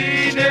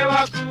 bibi ne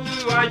waku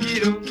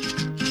wajiro.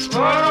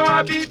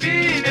 Oh, bibi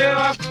ne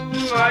waku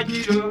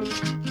wajiro.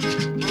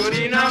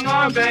 Urina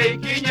ng'ombe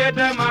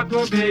ikinyete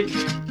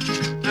makobeine.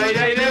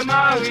 Nairaire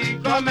mawi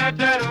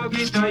kometero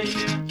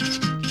gitoine.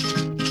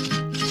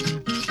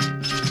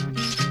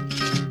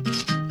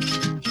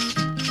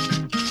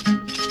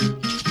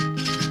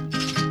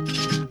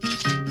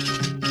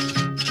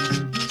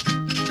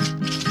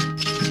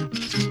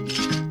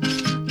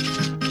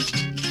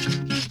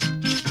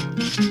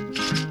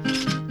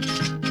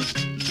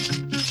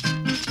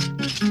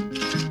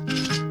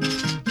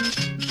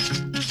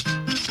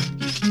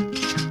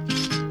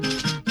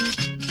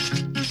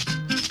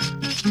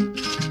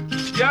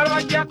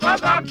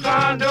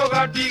 Kando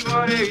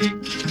gatigoregi,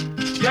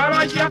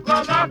 yaro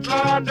chakoma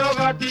kando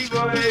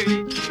gatigoregi.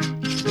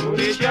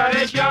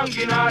 Urishare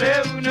shanginare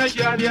una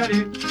shadiare,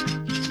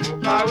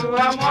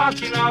 ukawa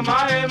makina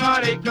mare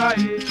mare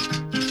kai.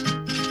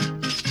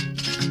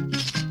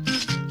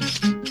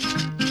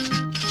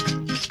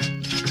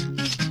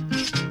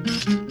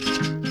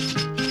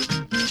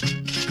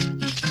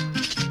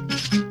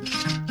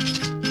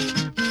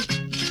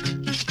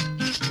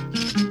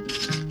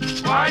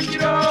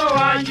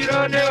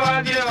 Wanjiro ne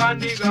wage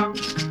wandiga.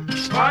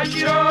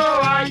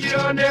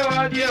 Wanjiro ne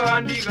wage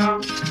wandiga.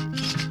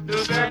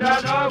 Tupenda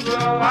dogo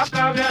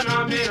wakavya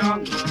na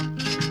mirongo.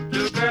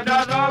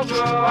 Tupenda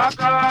dogo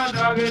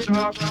wakada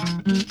vitoka.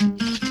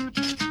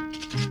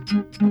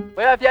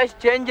 Wea fya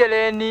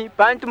shichenjeleni,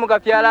 pantu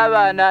mukafyala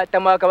abana,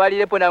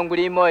 tamwakabalilepo na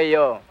ngulimo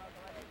iyo.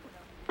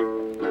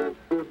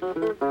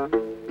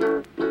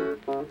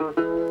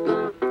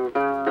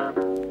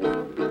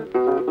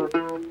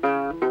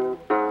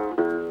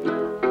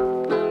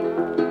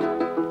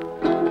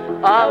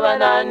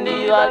 Abana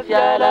ndi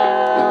bafyala,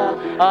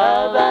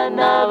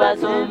 abana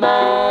basuma,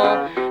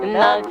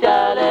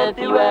 nafyale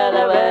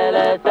tiwele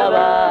wele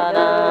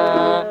tabana.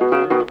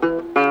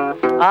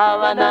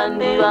 Abana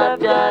ndi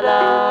bafyala,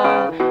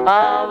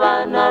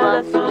 abana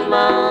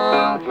basuma,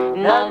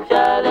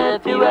 nafyale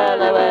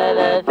tiwele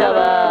wele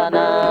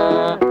tabana.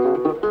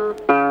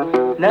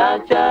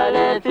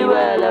 Nafyale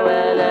tiwele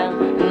wele,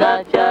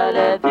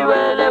 nafyale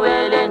tiwele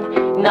wele,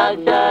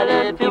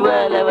 nafyale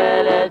tiwele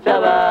wele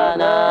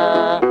tabana.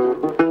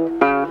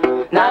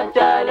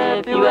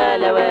 Nafyale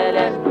fiwele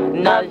wele,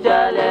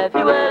 nafyale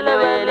fiwele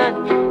wele,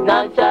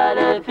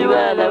 nafyale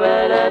fiwele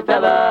wele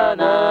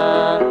tabana.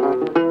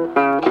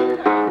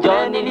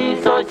 Johnny Lee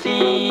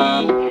Sochi,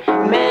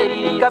 Mary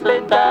Lee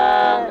Kapenta,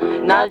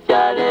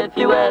 nafyale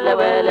fiwele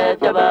wele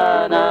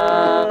tabana.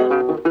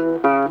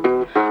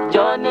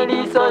 Johnny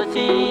Lee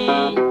Sochi,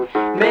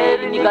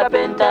 Mary Lee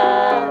Kapenta,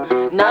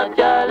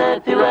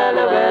 nafyale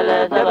fiwele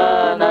wele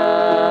tabana.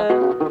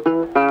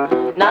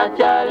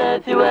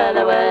 Nafyale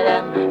fiwele wele,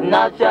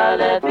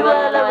 nafyale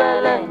fiwele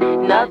wele,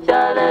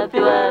 nafyale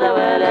fiwele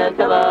wele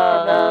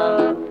tabana.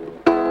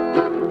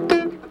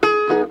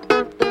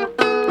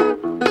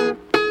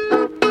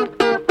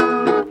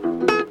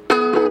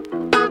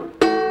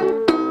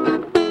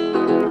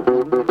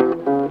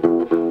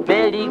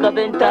 Mary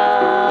Kapenta,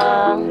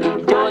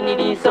 Johnny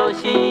Lee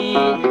Sochi,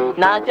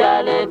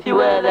 nafyale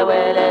fiwele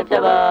wele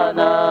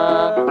tabana.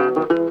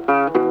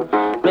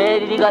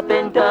 Mary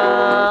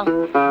Kapenta,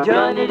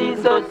 Johnny Lee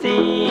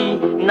Sochi,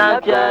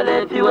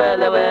 nafyale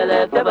fiwele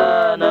wele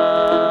tabana.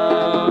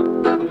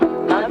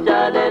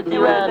 Nafyale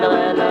fiwele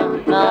wele,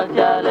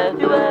 nafyale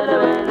fiwele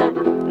wele,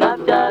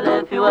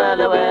 nafyale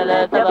fiwele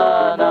wele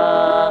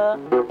tabana.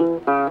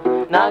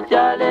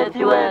 Nafyale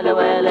fiwele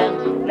wele,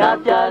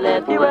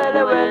 nafyale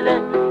fiwele wele,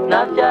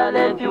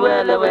 nafyale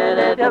fiwele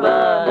wele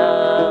tabana.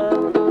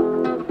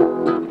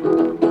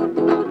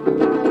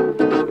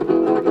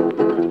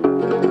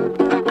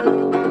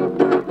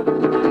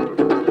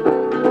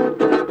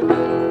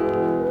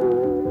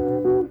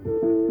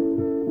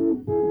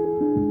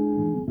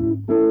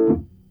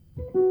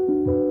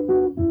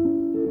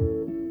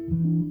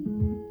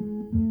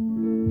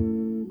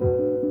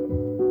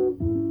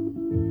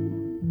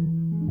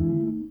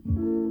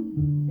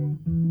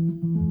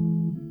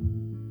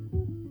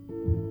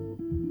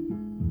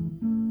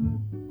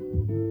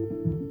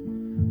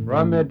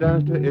 From a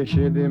dance to a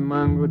shady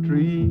mango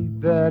tree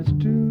that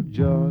stood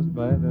just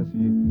by the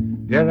sea.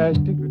 There I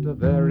stick with a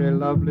very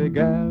lovely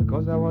gal,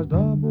 'cause I was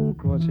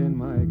double-crossing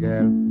my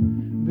gal.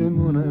 The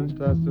moon and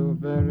stars so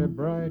very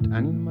bright,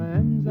 and in my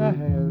hands I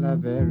held her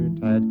very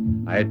tight.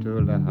 I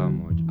told her how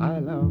much I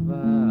love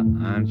her,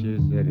 and she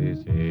said the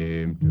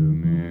same to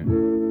me.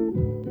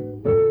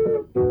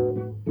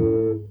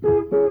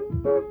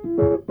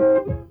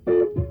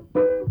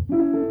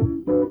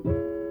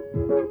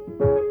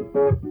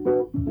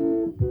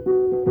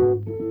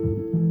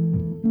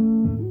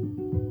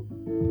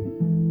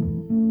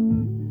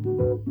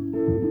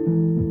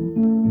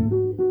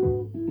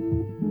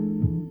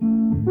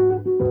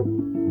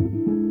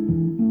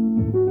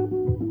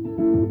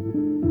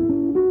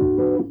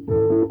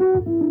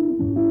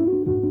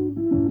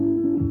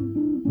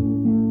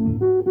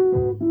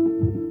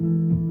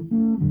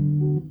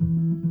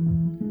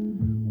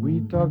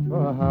 Talked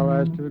for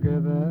hours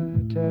together,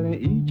 telling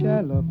each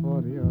our love for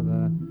the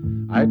other.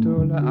 I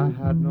told her I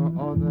had no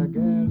other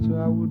girl, so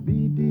I would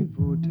be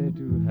devoted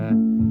to her.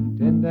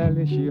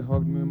 Tenderly she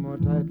hugged me more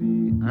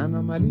tightly, and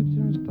on my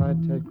lips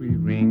started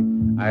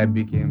quivering. I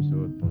became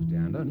so thirsty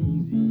and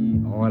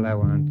uneasy, all I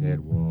wanted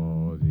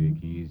was a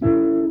kiss.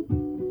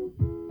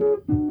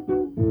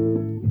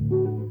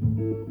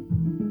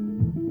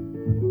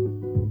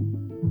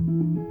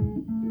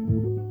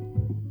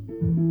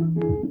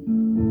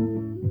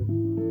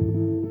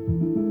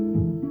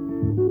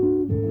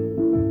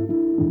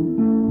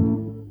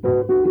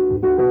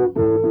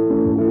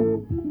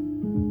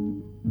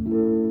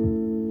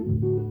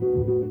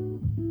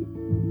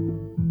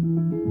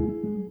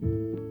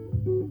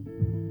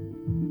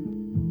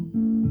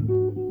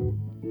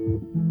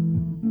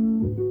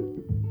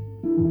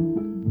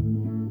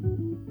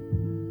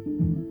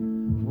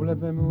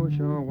 Of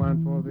emotion,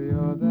 one for the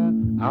other,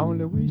 I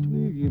only wished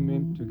we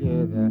remained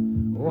together.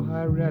 Oh,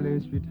 how really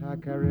sweet her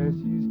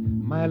caresses,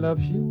 my love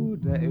she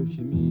would die if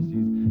she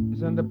misses.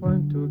 It's on the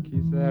point to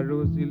kiss her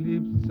rosy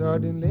lips,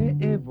 suddenly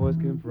a voice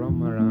came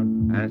from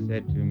around and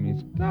said to me,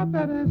 "Stop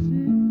at I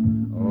see."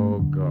 Oh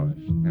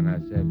gosh, then I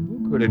said, who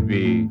could it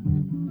be?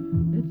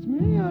 It's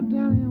me, your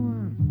darling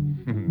one.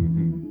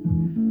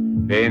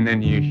 Then I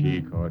knew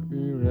she caught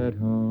me red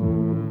hot.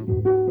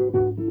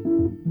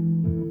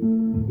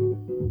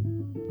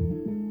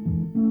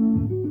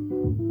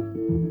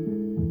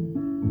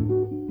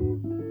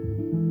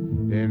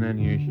 Then I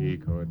knew she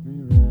caught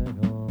me red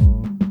hot.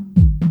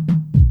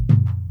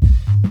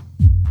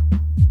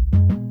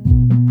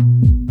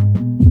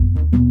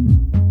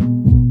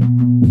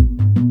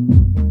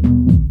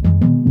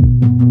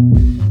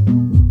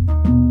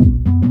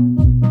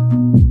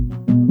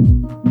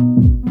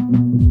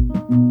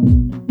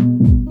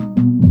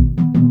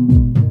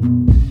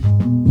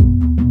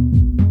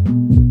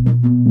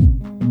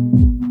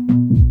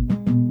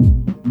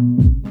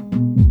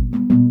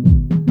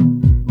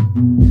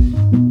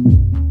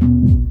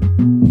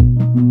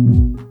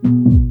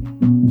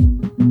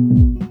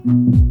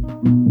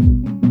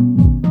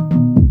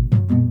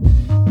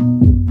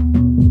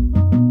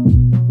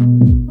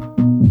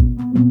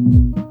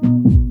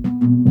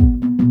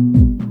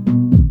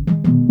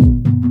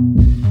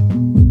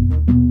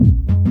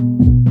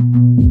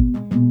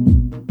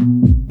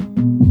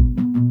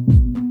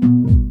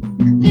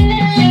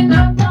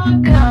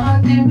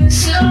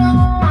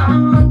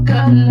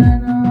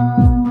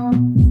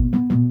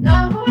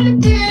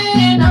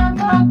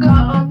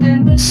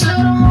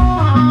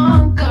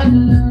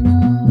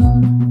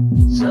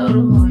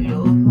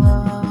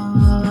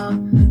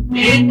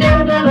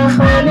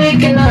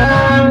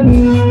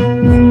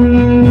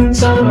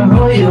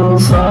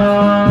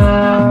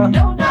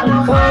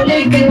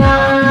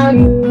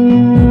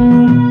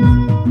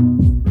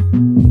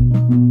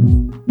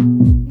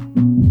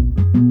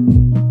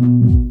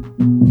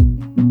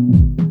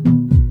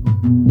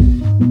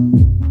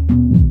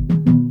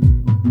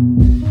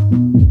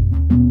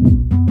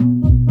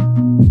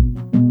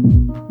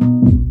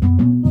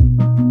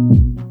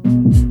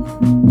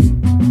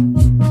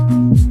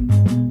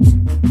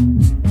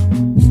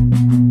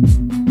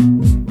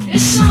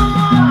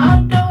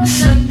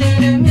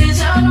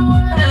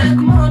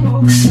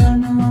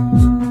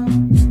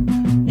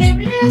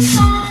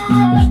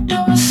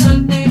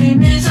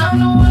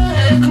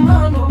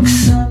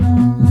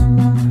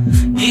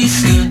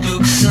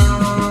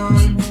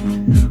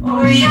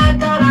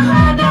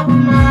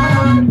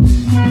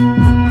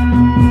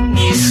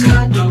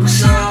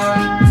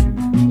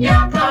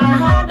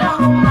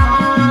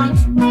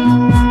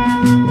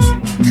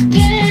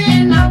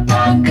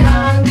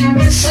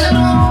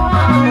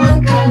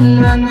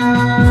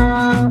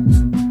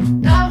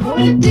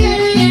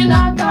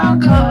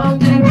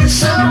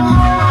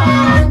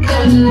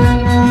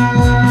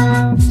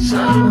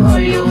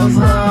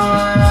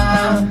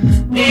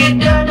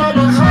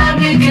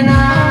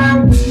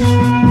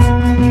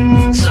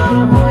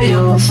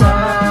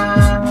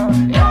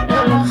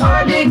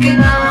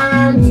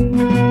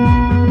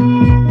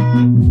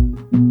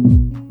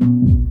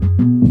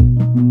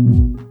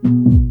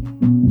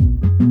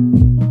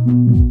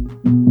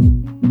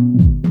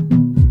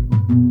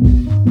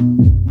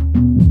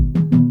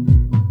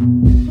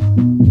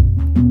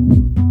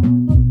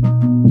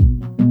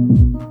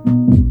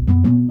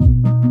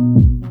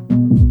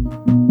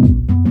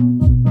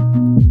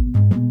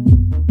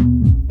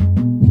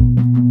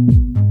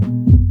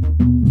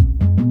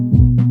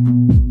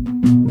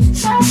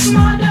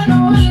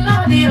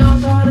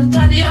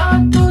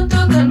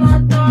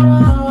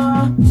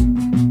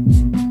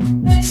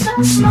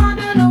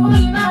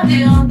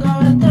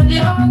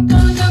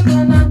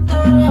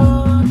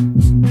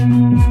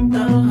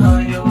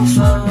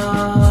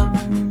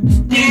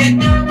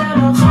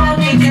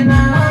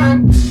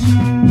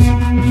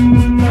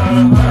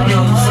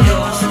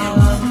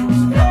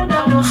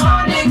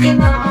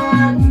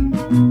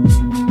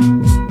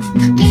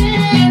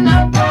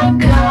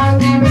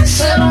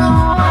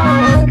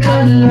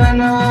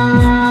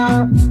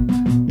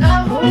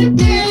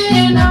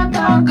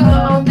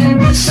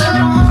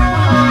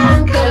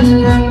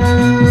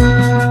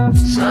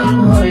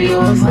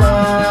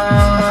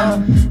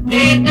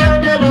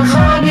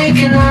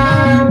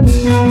 خالقنا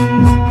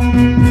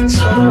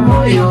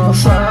صرح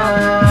يوفى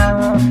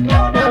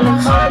يوم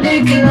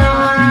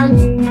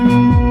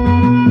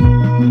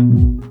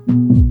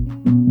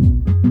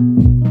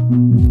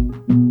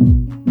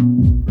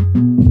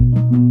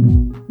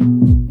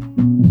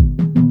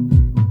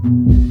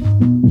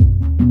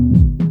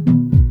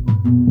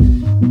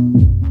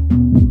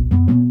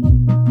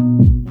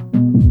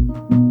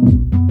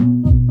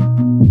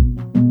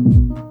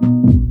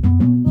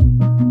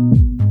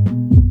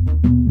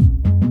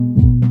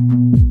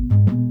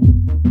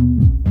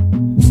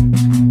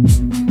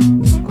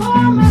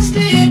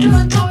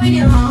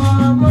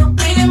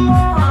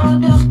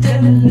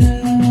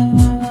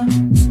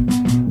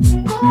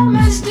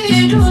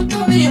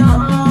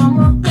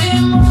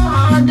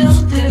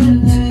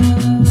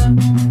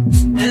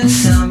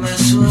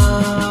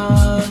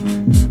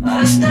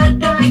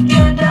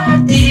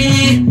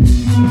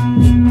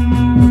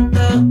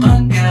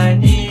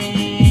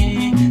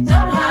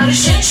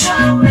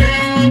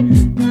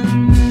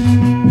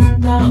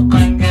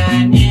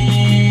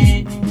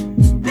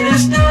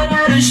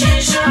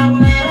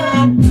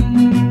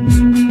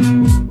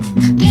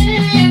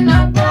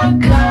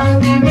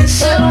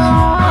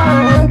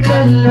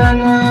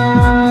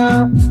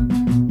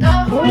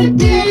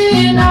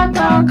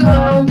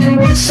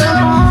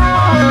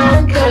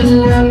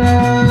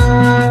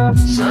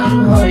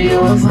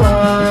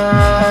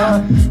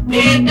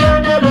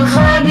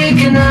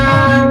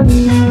خالقنا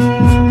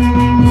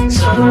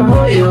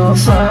صرح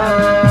يوفى